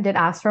girlfriend did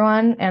ask for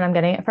one, and I'm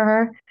getting it for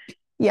her.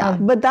 Yeah,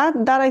 Um, but that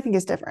I think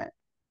is different.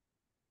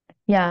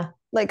 yeah,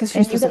 Like, because she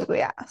and you can,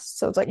 specifically asked.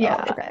 So it's like, oh,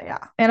 yeah, okay,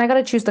 yeah. and I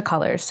gotta choose the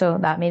colors, so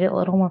that made it a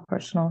little more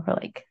personal for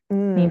like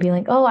me Mm, being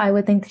like, oh, I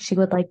would think she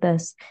would like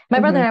this. My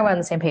brother and hmm. I were on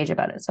the same page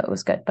about it, so it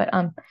was good. But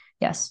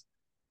yes,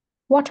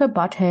 water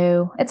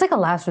bottle. It's like a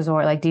last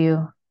resort. Like, do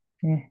you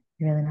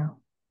really know?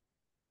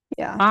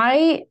 Yeah.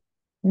 I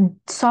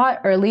saw it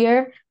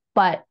earlier,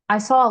 but I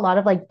saw a lot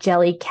of like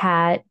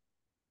Jellycat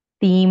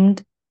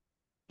themed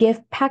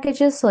gift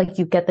packages. So like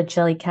you get the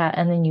Jellycat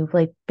and then you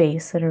like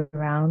base it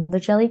around the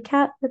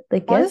Jellycat with the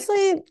gifts.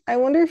 Honestly, I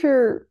wonder if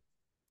your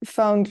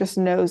phone just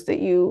knows that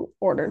you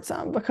ordered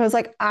some because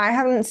like I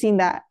haven't seen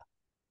that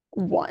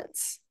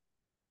once.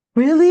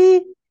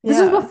 Really? This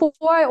was Yeah. before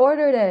I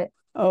ordered it.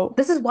 Oh.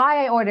 This is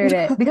why I ordered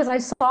it because I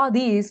saw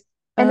these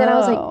and then I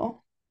was like,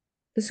 Oh.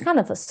 this is kind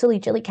of a silly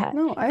Jellycat.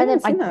 No, I And then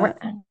haven't seen that.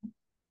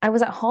 I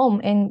was at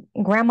home and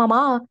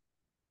grandmama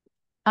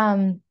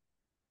um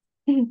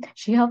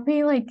she helped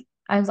me like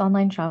I was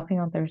online shopping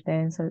on Thursday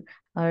and so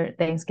or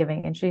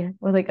Thanksgiving and she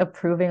was like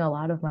approving a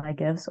lot of my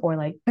gifts or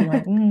like being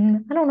like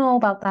I don't know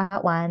about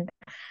that one.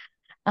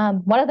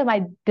 One of them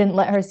I didn't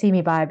let her see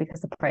me buy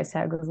because the price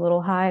tag was a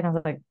little high and I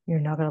was like you're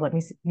not gonna let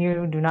me see,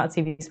 you do not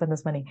see me spend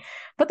this money.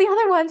 But the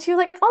other one she was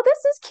like oh this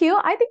is cute,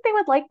 I think they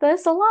would like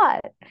this a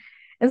lot.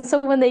 And so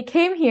when they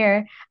came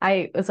here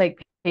I was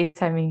like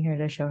FaceTiming her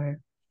to show her.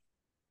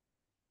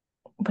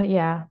 But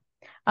yeah.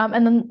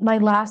 And then my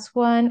last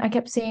one I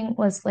kept seeing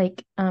was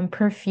like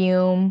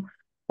perfume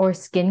or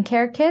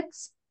skincare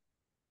kits.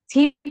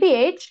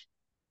 TBH,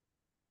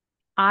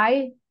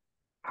 I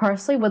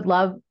personally would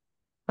love,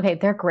 okay,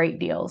 they're great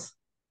deals.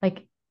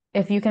 Like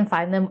if you can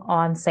find them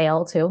on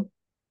sale too,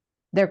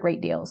 they're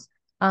great deals.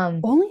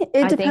 Um, Only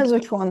it I depends think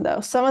which one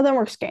though. Some of them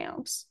are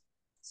scams.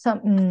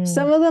 some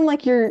Some of them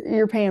like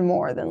you're paying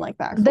more than like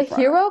the the actual product.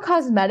 Hero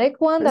Cosmetic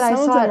one But that I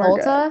some of saw them at are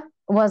good. Ulta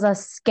was a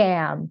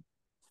scam.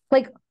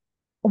 Like,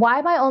 why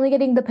am I only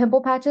getting the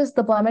pimple patches,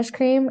 the blemish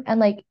cream, and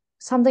like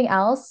something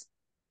else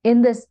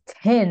in this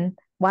tin?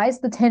 Why is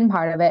the tin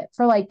part of it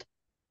for like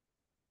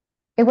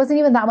it wasn't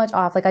even that much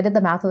off. Like I did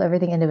the math with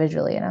everything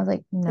individually and I was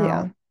like,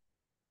 Yeah. no.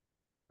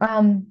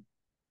 Um,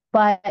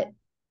 but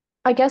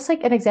I guess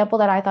like an example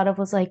that I thought of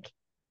was like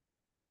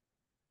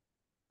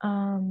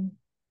um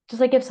just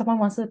like if someone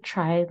wants to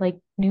try like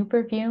new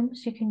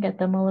perfumes, you can get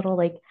them a little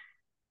like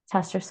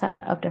tester set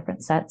of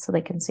different sets so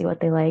they can see what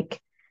they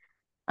like.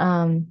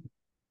 Um,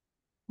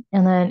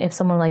 and then if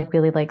someone like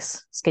really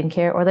likes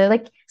skincare or they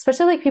like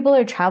especially like people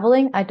are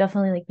traveling, I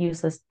definitely like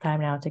use this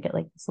time now to get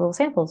like these little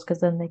samples because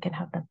then they can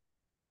have them.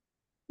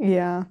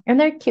 Yeah. And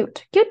they're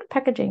cute. Cute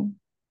packaging.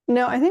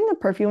 No, I think the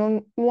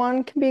perfume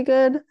one can be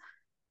good.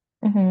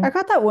 I Mm-hmm.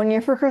 got that one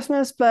year for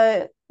Christmas,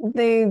 but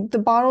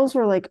the bottles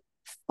were like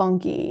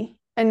funky,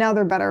 and now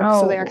they're better.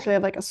 So they Oh, actually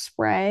have like a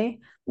spray.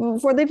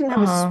 Before they didn't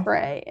have a uh-huh.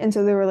 spray, and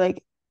so they were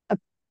like a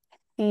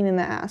pain in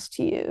the ass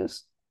to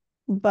use.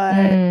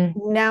 But Mm,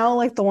 now,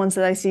 like the ones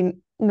that I see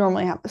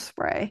normally have a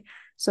spray,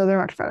 so they're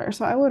much better.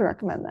 So I would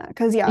recommend that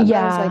because yeah,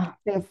 then it's like yeah.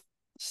 they have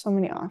so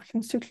many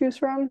options to choose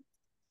from.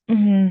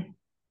 Hmm.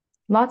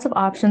 Lots of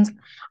Yeah. options.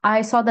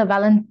 I saw the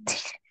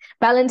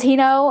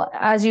Valentino.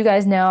 As you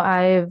guys know,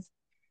 I've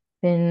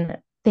been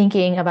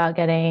thinking about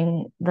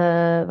getting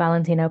the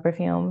Valentino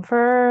perfume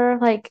for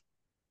like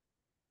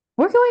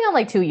we're going on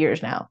like 2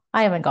 years now.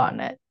 I haven't gotten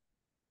it,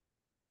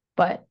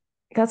 but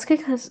that's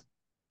because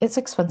it's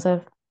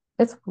expensive.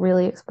 It's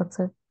really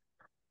expensive.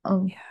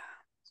 Um, Yeah.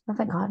 I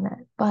haven't gotten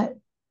it, but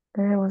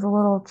there was a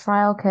little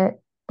trial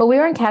kit. But we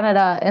were in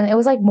Canada and it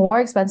was like more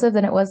expensive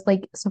than it was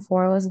like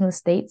Sephora was in the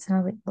States. And I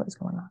was like, what is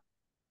going on?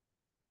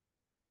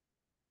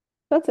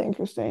 That's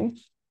interesting.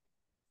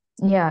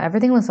 Yeah,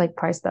 everything was like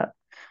priced up.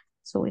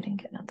 So we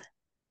didn't get nothing.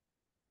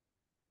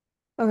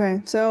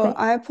 Okay, so But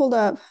I pulled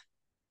up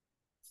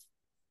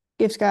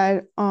gift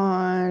guide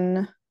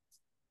on,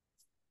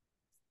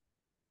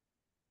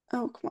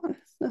 oh, come on.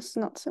 This is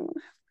not the same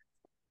one.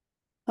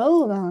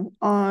 Hold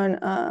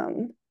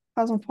on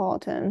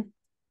Cosmopolitan.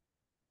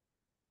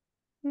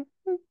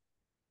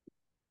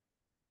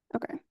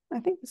 Okay, I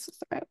think this is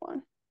the right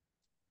one.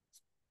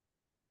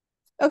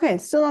 Okay,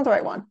 still not the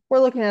right one. We're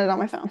looking at it on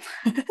my phone.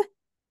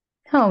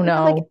 oh They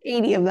have like no.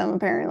 80 of them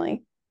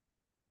apparently.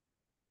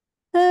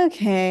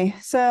 Okay,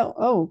 so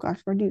oh gosh,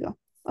 where'd you go?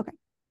 Okay.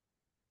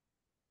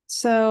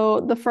 So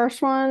the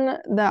first one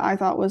that I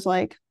thought was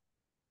like,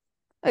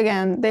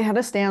 again, they had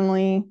a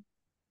Stanley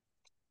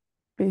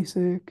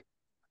basic.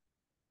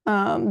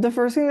 The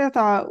first thing that I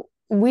thought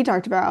we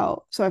talked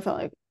about, so I felt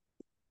like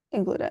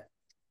include it.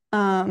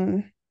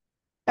 Um,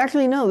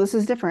 actually, no, this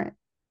is different.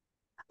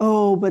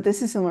 Oh, but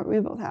this is similar. We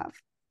both have.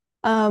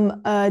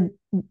 A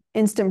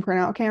instant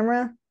printout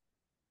camera.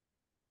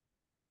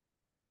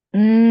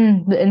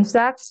 The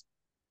Instax.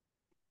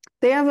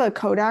 They have a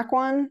Kodak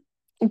one,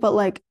 but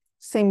like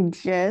same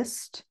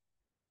gist.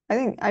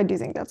 I do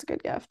think that's a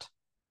good gift.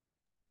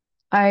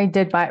 I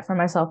did buy it for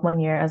myself 1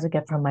 year as a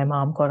gift from my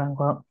mom, quote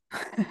unquote.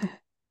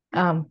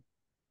 Um,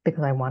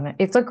 because I want it.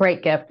 It's a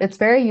great gift. It's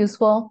very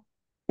useful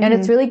and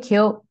it's Hmm. really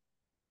cute,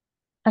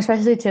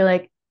 especially to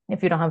like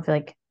if you don't have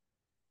like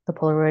the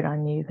Polaroid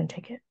on you, you can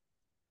take it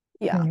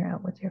Yeah. when you're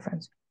out with your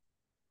friends.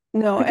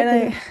 No, Pretty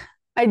and cute.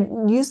 I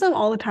use them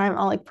all the time.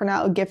 I'll like print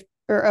out a gift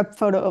or a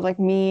photo of like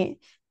me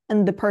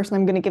and the person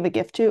I'm gonna give a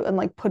gift to and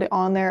like put it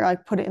on there,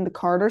 like put it in the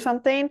card or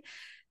something.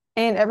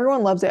 And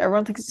everyone loves it.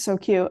 Everyone thinks it's so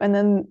cute. And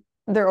then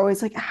they're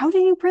always like, "How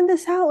did you print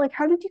this out? Like,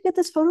 how did you get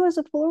this photo as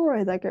a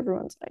Polaroid?" Like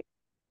everyone's like,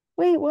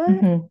 "Wait, what?"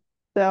 Hmm.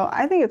 So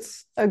I think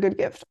it's a good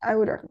gift. I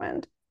would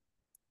recommend.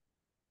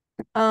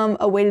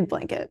 A weighted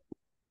blanket.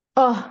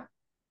 Oh,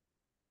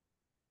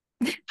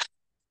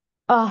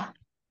 oh,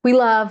 we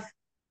love.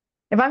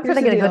 If I'm trying Here's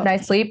to the get a good deal.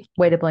 night's sleep,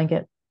 weighted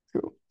blanket.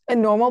 True. A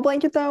normal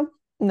blanket though?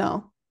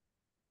 No.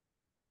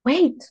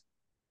 Wait,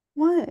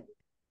 What?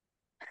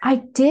 I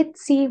did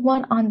see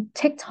one on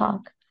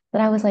TikTok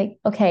that I was like,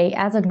 okay,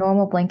 as a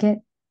normal blanket,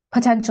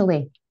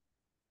 potentially.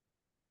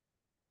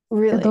 It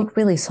Really? looked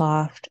really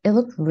soft. It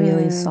looked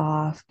really Mm.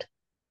 soft.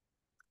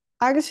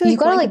 I just feel You like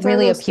gotta like blankets are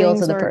really those appeal to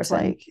things the where it's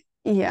person. like,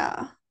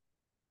 yeah.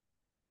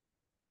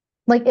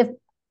 Like if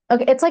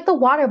okay, it's like the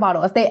water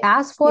bottle. If they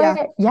ask for Yeah.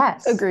 it,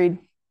 yes. Agreed.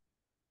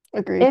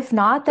 Agreed. If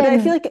not, But I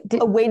feel then like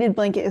a weighted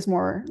blanket is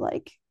more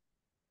like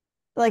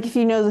if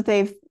you know that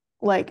they've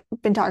like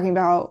been talking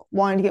about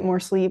wanting to get more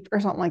sleep or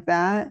something like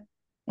that,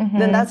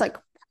 then that's mhm. like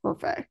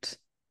perfect.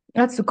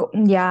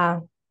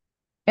 Yeah.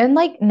 And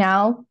like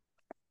now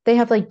they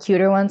have like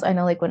cuter ones. I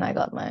know like when I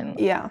got mine,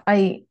 Yeah.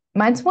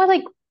 mine's more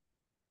like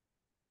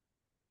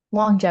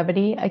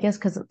longevity, I guess,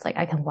 because it's like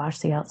I can wash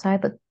the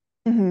outside, but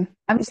Hmm.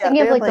 I'm just Yeah,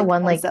 thinking they of have like the like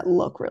one ones like that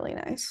look really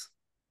nice.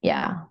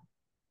 yeah.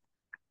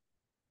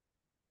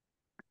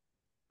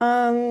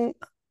 Um,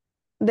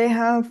 they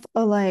have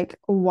a like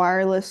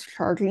wireless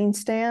charging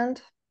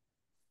stand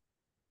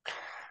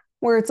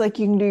where it's like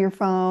you can do your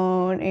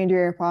phone and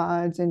your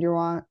AirPods and your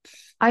watch.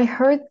 I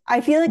heard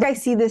I feel like I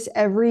see this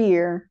every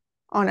year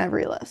on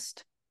every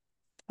list.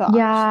 Thoughts?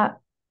 yeah,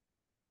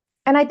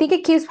 and I think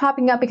it keeps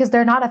popping up because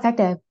they're not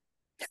effective.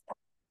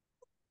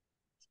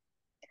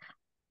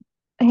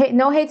 Hey,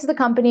 no hate to the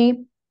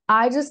company.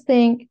 I just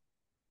think,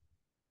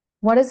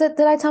 what is it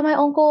that I tell my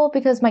uncle?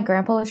 Because my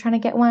grandpa was trying to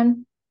get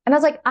one. And I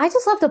was like, I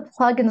just love to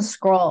plug and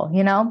scroll,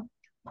 you know?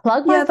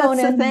 Plug my Yeah, phone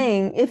that's the in,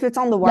 thing. If it's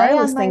on the lay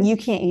wireless on thing, my, you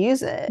can't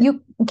use it.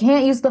 you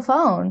can't use the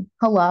phone.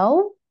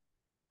 Hello?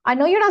 I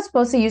know you're not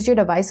supposed to use your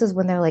devices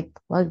when they're like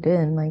plugged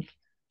in, like,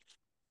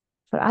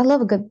 but I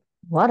love a good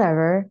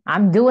whatever.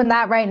 I'm doing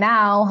that right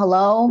now.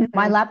 Hello?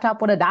 My Mhm.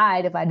 laptop would have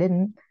died if I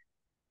didn't.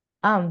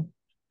 Um,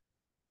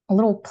 a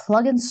little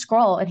plug and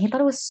scroll, and he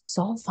thought it was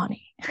so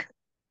funny.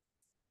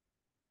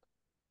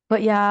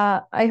 But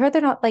yeah, I heard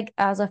they're not like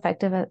as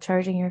effective at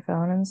charging your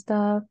phone and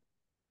stuff.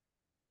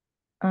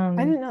 I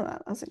Um, didn't know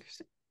that. That's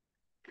interesting.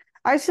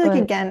 I just feel like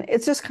but again,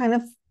 it's just kind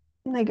of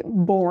like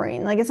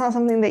boring. Like it's not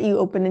something that you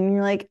open and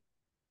you're like,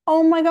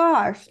 oh my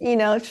gosh,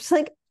 it's just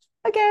like,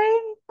 okay,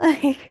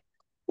 like,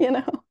 you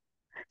know.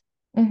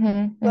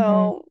 mm-hmm.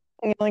 So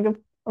like a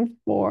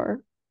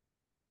four.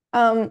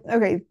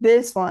 Okay,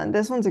 this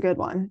one's a good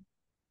one.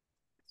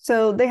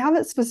 So they have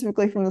it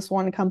specifically from this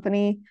one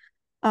company,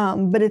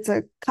 but it's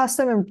a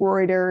custom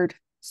embroidered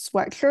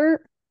sweatshirt.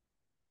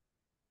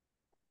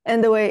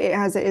 And the way it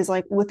has it is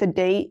like with a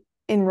date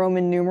in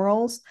Roman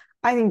numerals.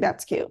 I think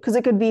that's cute because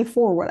it could be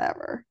for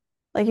whatever.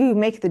 Like you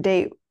make the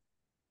date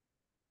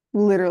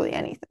literally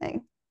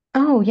anything,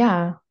 Oh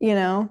yeah. you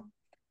know?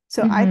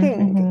 So I Mm-hmm.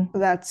 think Mm-hmm.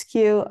 that's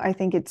cute. I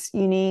think it's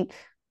unique.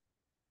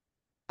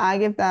 I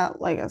give that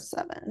like a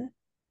 7.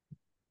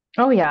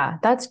 Oh yeah,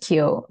 that's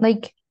cute.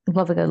 Like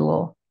love a good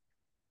little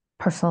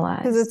because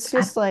personalized. it's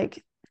just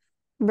like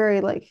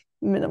very like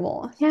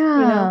minimal, you know?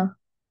 Yeah,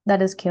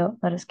 that is cute.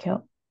 That is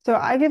cute. So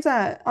I give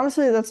that,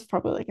 honestly, that's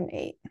probably like an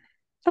 8.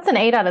 That's an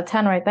 8 out of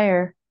 10 right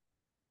there.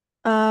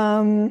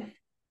 Um,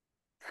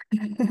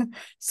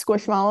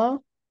 Squishmallow.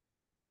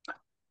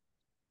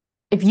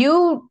 If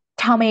you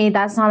tell me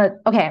that's not a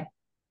okay,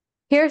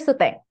 here's the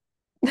thing.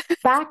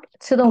 Back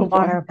to the Oh boy.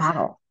 water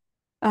bottle.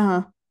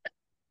 Uh-huh.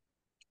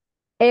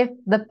 If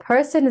the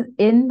person is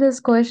into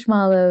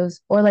Squishmallows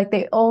or like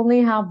they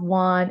only have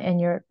one and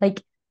you're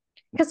like,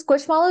 because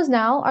Squishmallows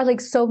now are like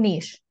so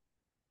niche.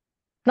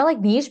 Not like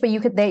niche, but you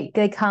could they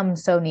come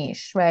so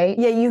niche, right?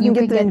 Yeah, you can You get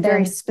could them in get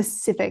very them,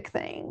 specific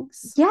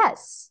things.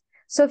 yes.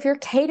 So if you're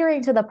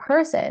catering to the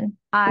person, Mhm.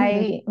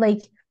 I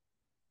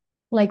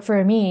like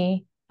for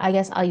me, I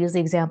guess I'll use the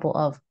example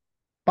of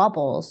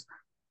Bubbles.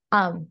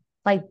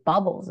 Like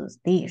Bubbles is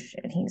niche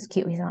and he's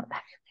cute. He's not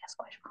actually a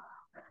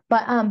Squishmallow,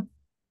 but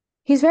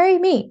he's very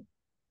me.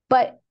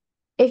 But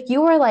if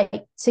you were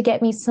like to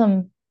get me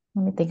some,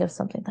 let me think of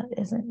something that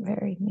isn't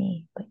very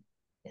me, but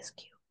is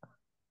cute.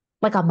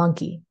 Like a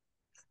monkey.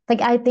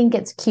 Like I think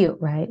it's cute,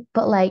 right?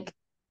 But like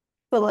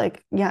But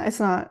like, yeah, it's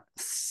not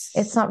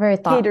it's not very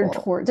catered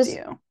thoughtful. towards Just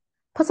you.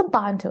 put some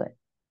thought into it.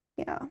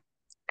 Yeah.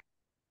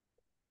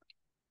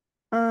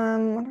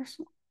 What are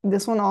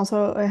this one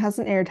also it has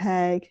an air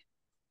tag.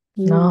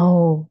 Ooh.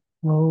 No,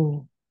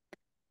 no,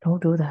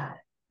 don't do that.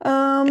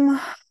 Um,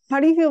 how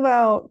do you feel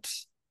about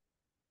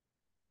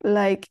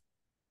like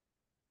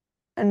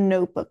a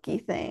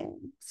notebooky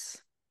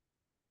things?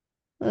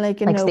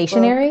 Like a Like notebook,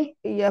 stationery,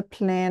 a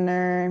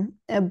planner,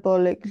 a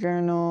bullet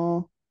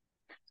journal.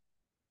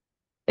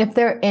 if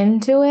they're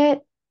into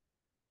it,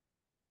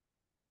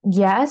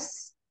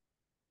 yes.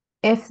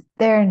 If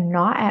they're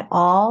not at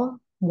all,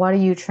 what are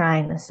you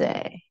trying to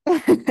say?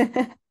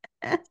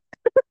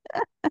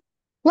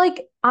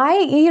 Like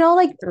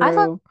like I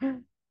thought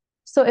True.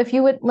 so if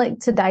you would like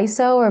to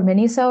Daiso or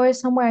Miniso or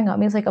somewhere and got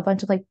me like a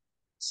bunch of like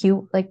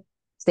cute like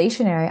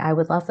stationery, I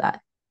would love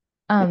that.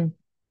 Um,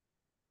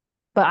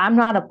 but I'm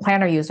not a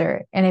planner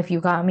user. And if you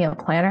got me a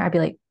planner, I'd be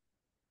like,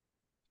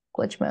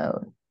 glitch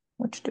mode.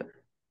 What you doing?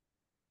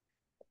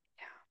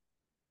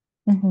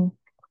 Hmm.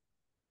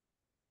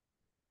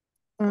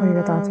 What are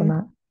your thoughts on Um,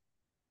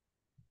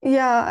 that?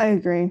 yeah, I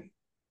agree.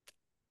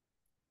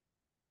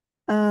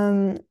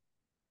 Um,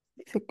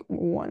 pick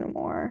one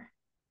more.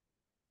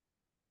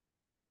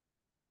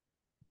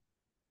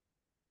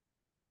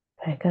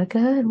 Pick a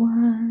good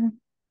one.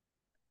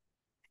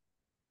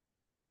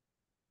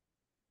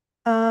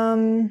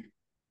 Um,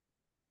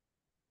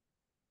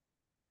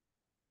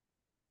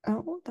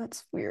 oh,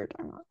 that's weird.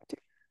 I'm not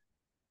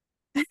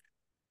doing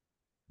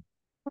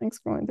like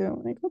scrolling through.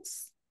 I'm like,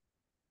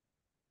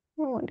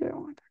 what one do I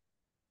want?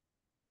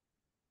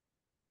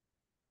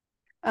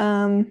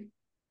 Um,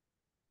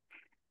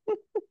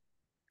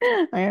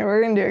 okay,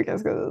 we're gonna do it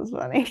just because it's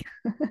funny.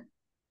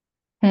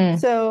 Hmm.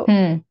 So,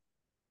 Hmm.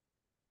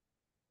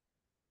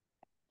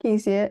 can you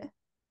see it?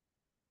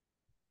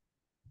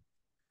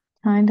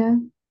 Kinda.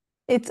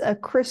 It's a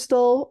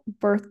crystal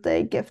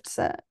birthday gift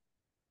set.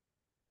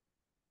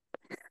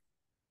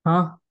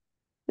 Huh?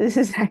 This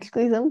is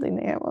actually something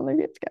they have on their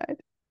gift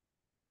guide.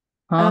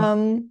 Huh?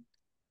 Um,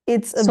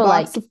 it's a So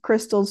box like, of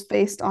crystals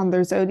based on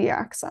their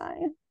zodiac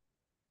sign.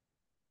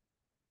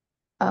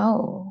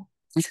 oh,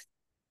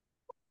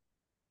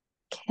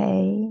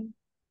 okay.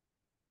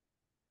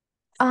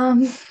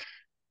 Um,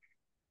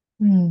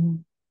 hmm.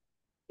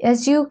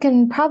 As you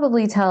can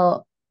probably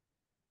tell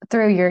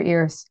through your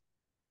ears,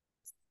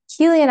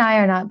 Keely and I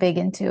are not big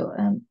into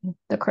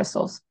the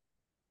crystals.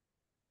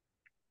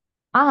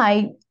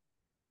 I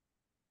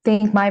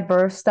think my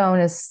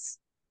birthstone is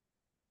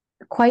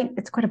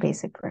it's quite a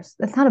basic birth.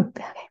 It's not a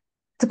okay.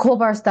 It's a cool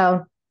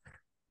birthstone.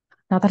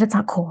 Not that it's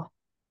not cool,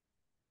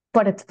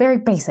 but it's very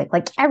basic.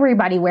 Like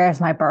everybody wears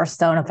my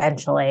birthstone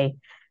eventually.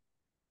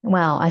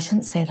 Well, I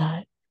shouldn't say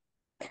that.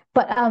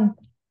 But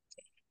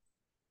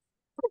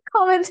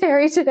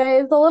commentary today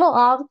is a little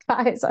off,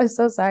 guys. I'm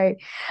so sorry.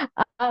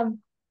 Um,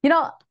 you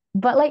know,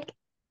 but like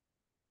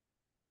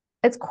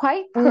it's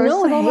quite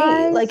No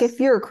hate. Like personalized. if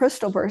you're a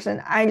crystal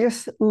person, I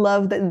just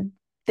love that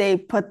they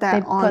put They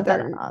that on put that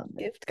their on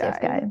the gift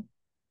gift guide. guide.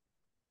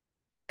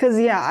 Because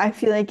yeah, I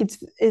feel like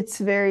it's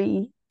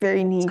very,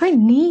 very It's quite niche.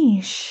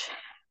 niche.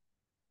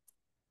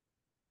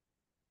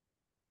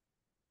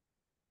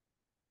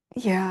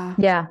 Yeah.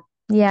 Yeah.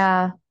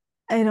 Yeah.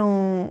 I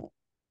don't,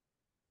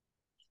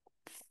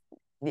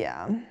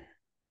 yeah.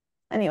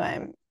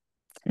 Anyway,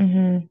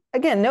 Hmm.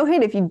 again, no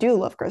hate if you do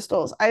love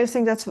crystals. I just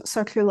think that's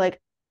such a like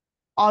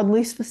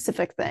oddly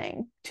specific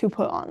thing to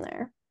put on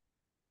there.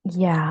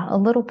 Yeah, a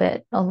little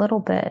bit. A little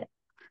bit.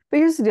 But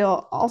here's the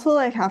deal. Also,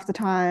 like half the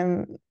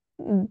time,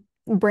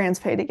 brands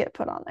pay to get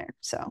put on there.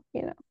 So,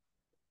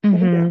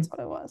 maybe that's Hmm. what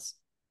it was.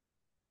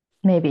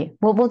 Maybe.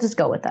 We'll just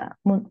go with that.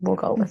 We'll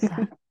go with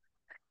that.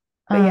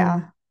 But yeah.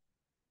 Um,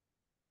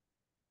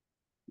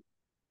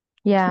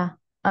 yeah.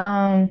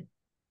 Um,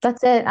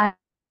 that's it.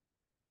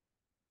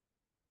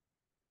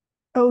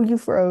 Oh, you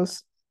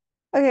froze.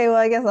 Okay, well,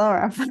 I guess I'll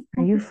wrap up.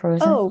 Are you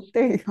frozen? Oh,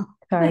 there you go.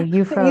 Sorry, you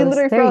You froze.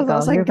 literally There you froze. I go.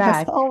 was like, You're I guess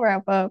back. I'll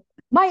wrap up.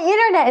 My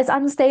internet is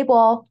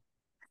unstable.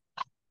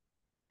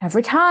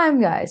 Every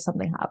time, guys,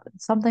 something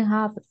happens. Something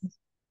happens.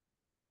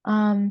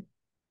 Um,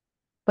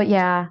 but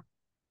yeah.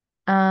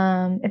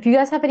 If you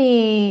guys have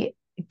any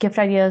gift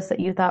ideas that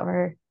you thought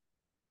were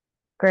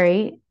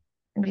great,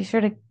 be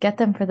sure to get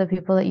them for the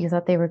people that you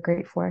thought they were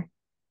great for.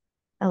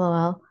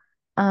 LOL.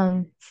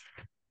 Um,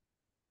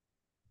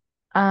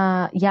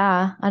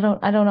 yeah, I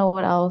don't know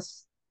what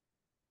else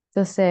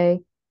to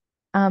say.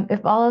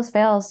 If all else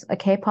fails, a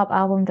K-pop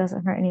album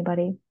doesn't hurt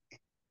anybody.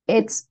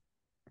 It's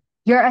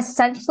You're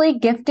essentially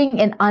gifting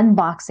an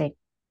unboxing.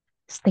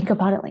 Just think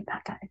about it like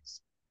that,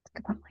 guys.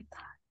 Think about it like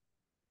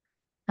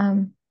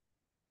that.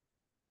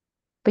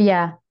 But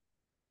yeah.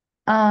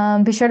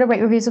 Be sure to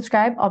rate, review,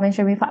 subscribe all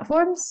mainstream media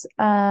platforms.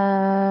 What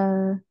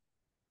am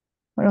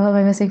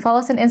I missing? Follow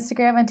us on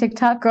Instagram and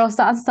TikTok,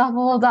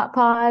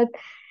 girls.unstoppable.pod.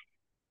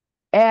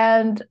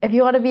 And if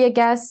you want to be a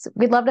guest,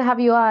 we'd love to have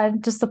you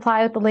on. Just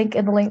apply with the link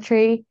in the link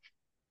tree.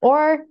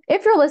 Or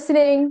if you're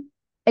listening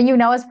and you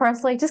know us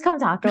personally, just come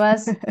talk to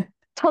us.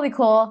 Totally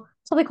cool.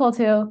 Totally cool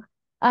too.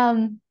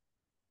 Um,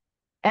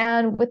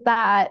 and with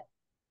that,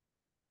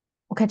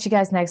 we'll catch you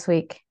guys next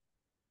week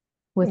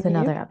with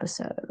another Yep.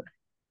 episode.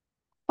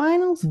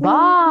 Final sweep.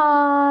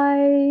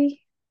 Bye.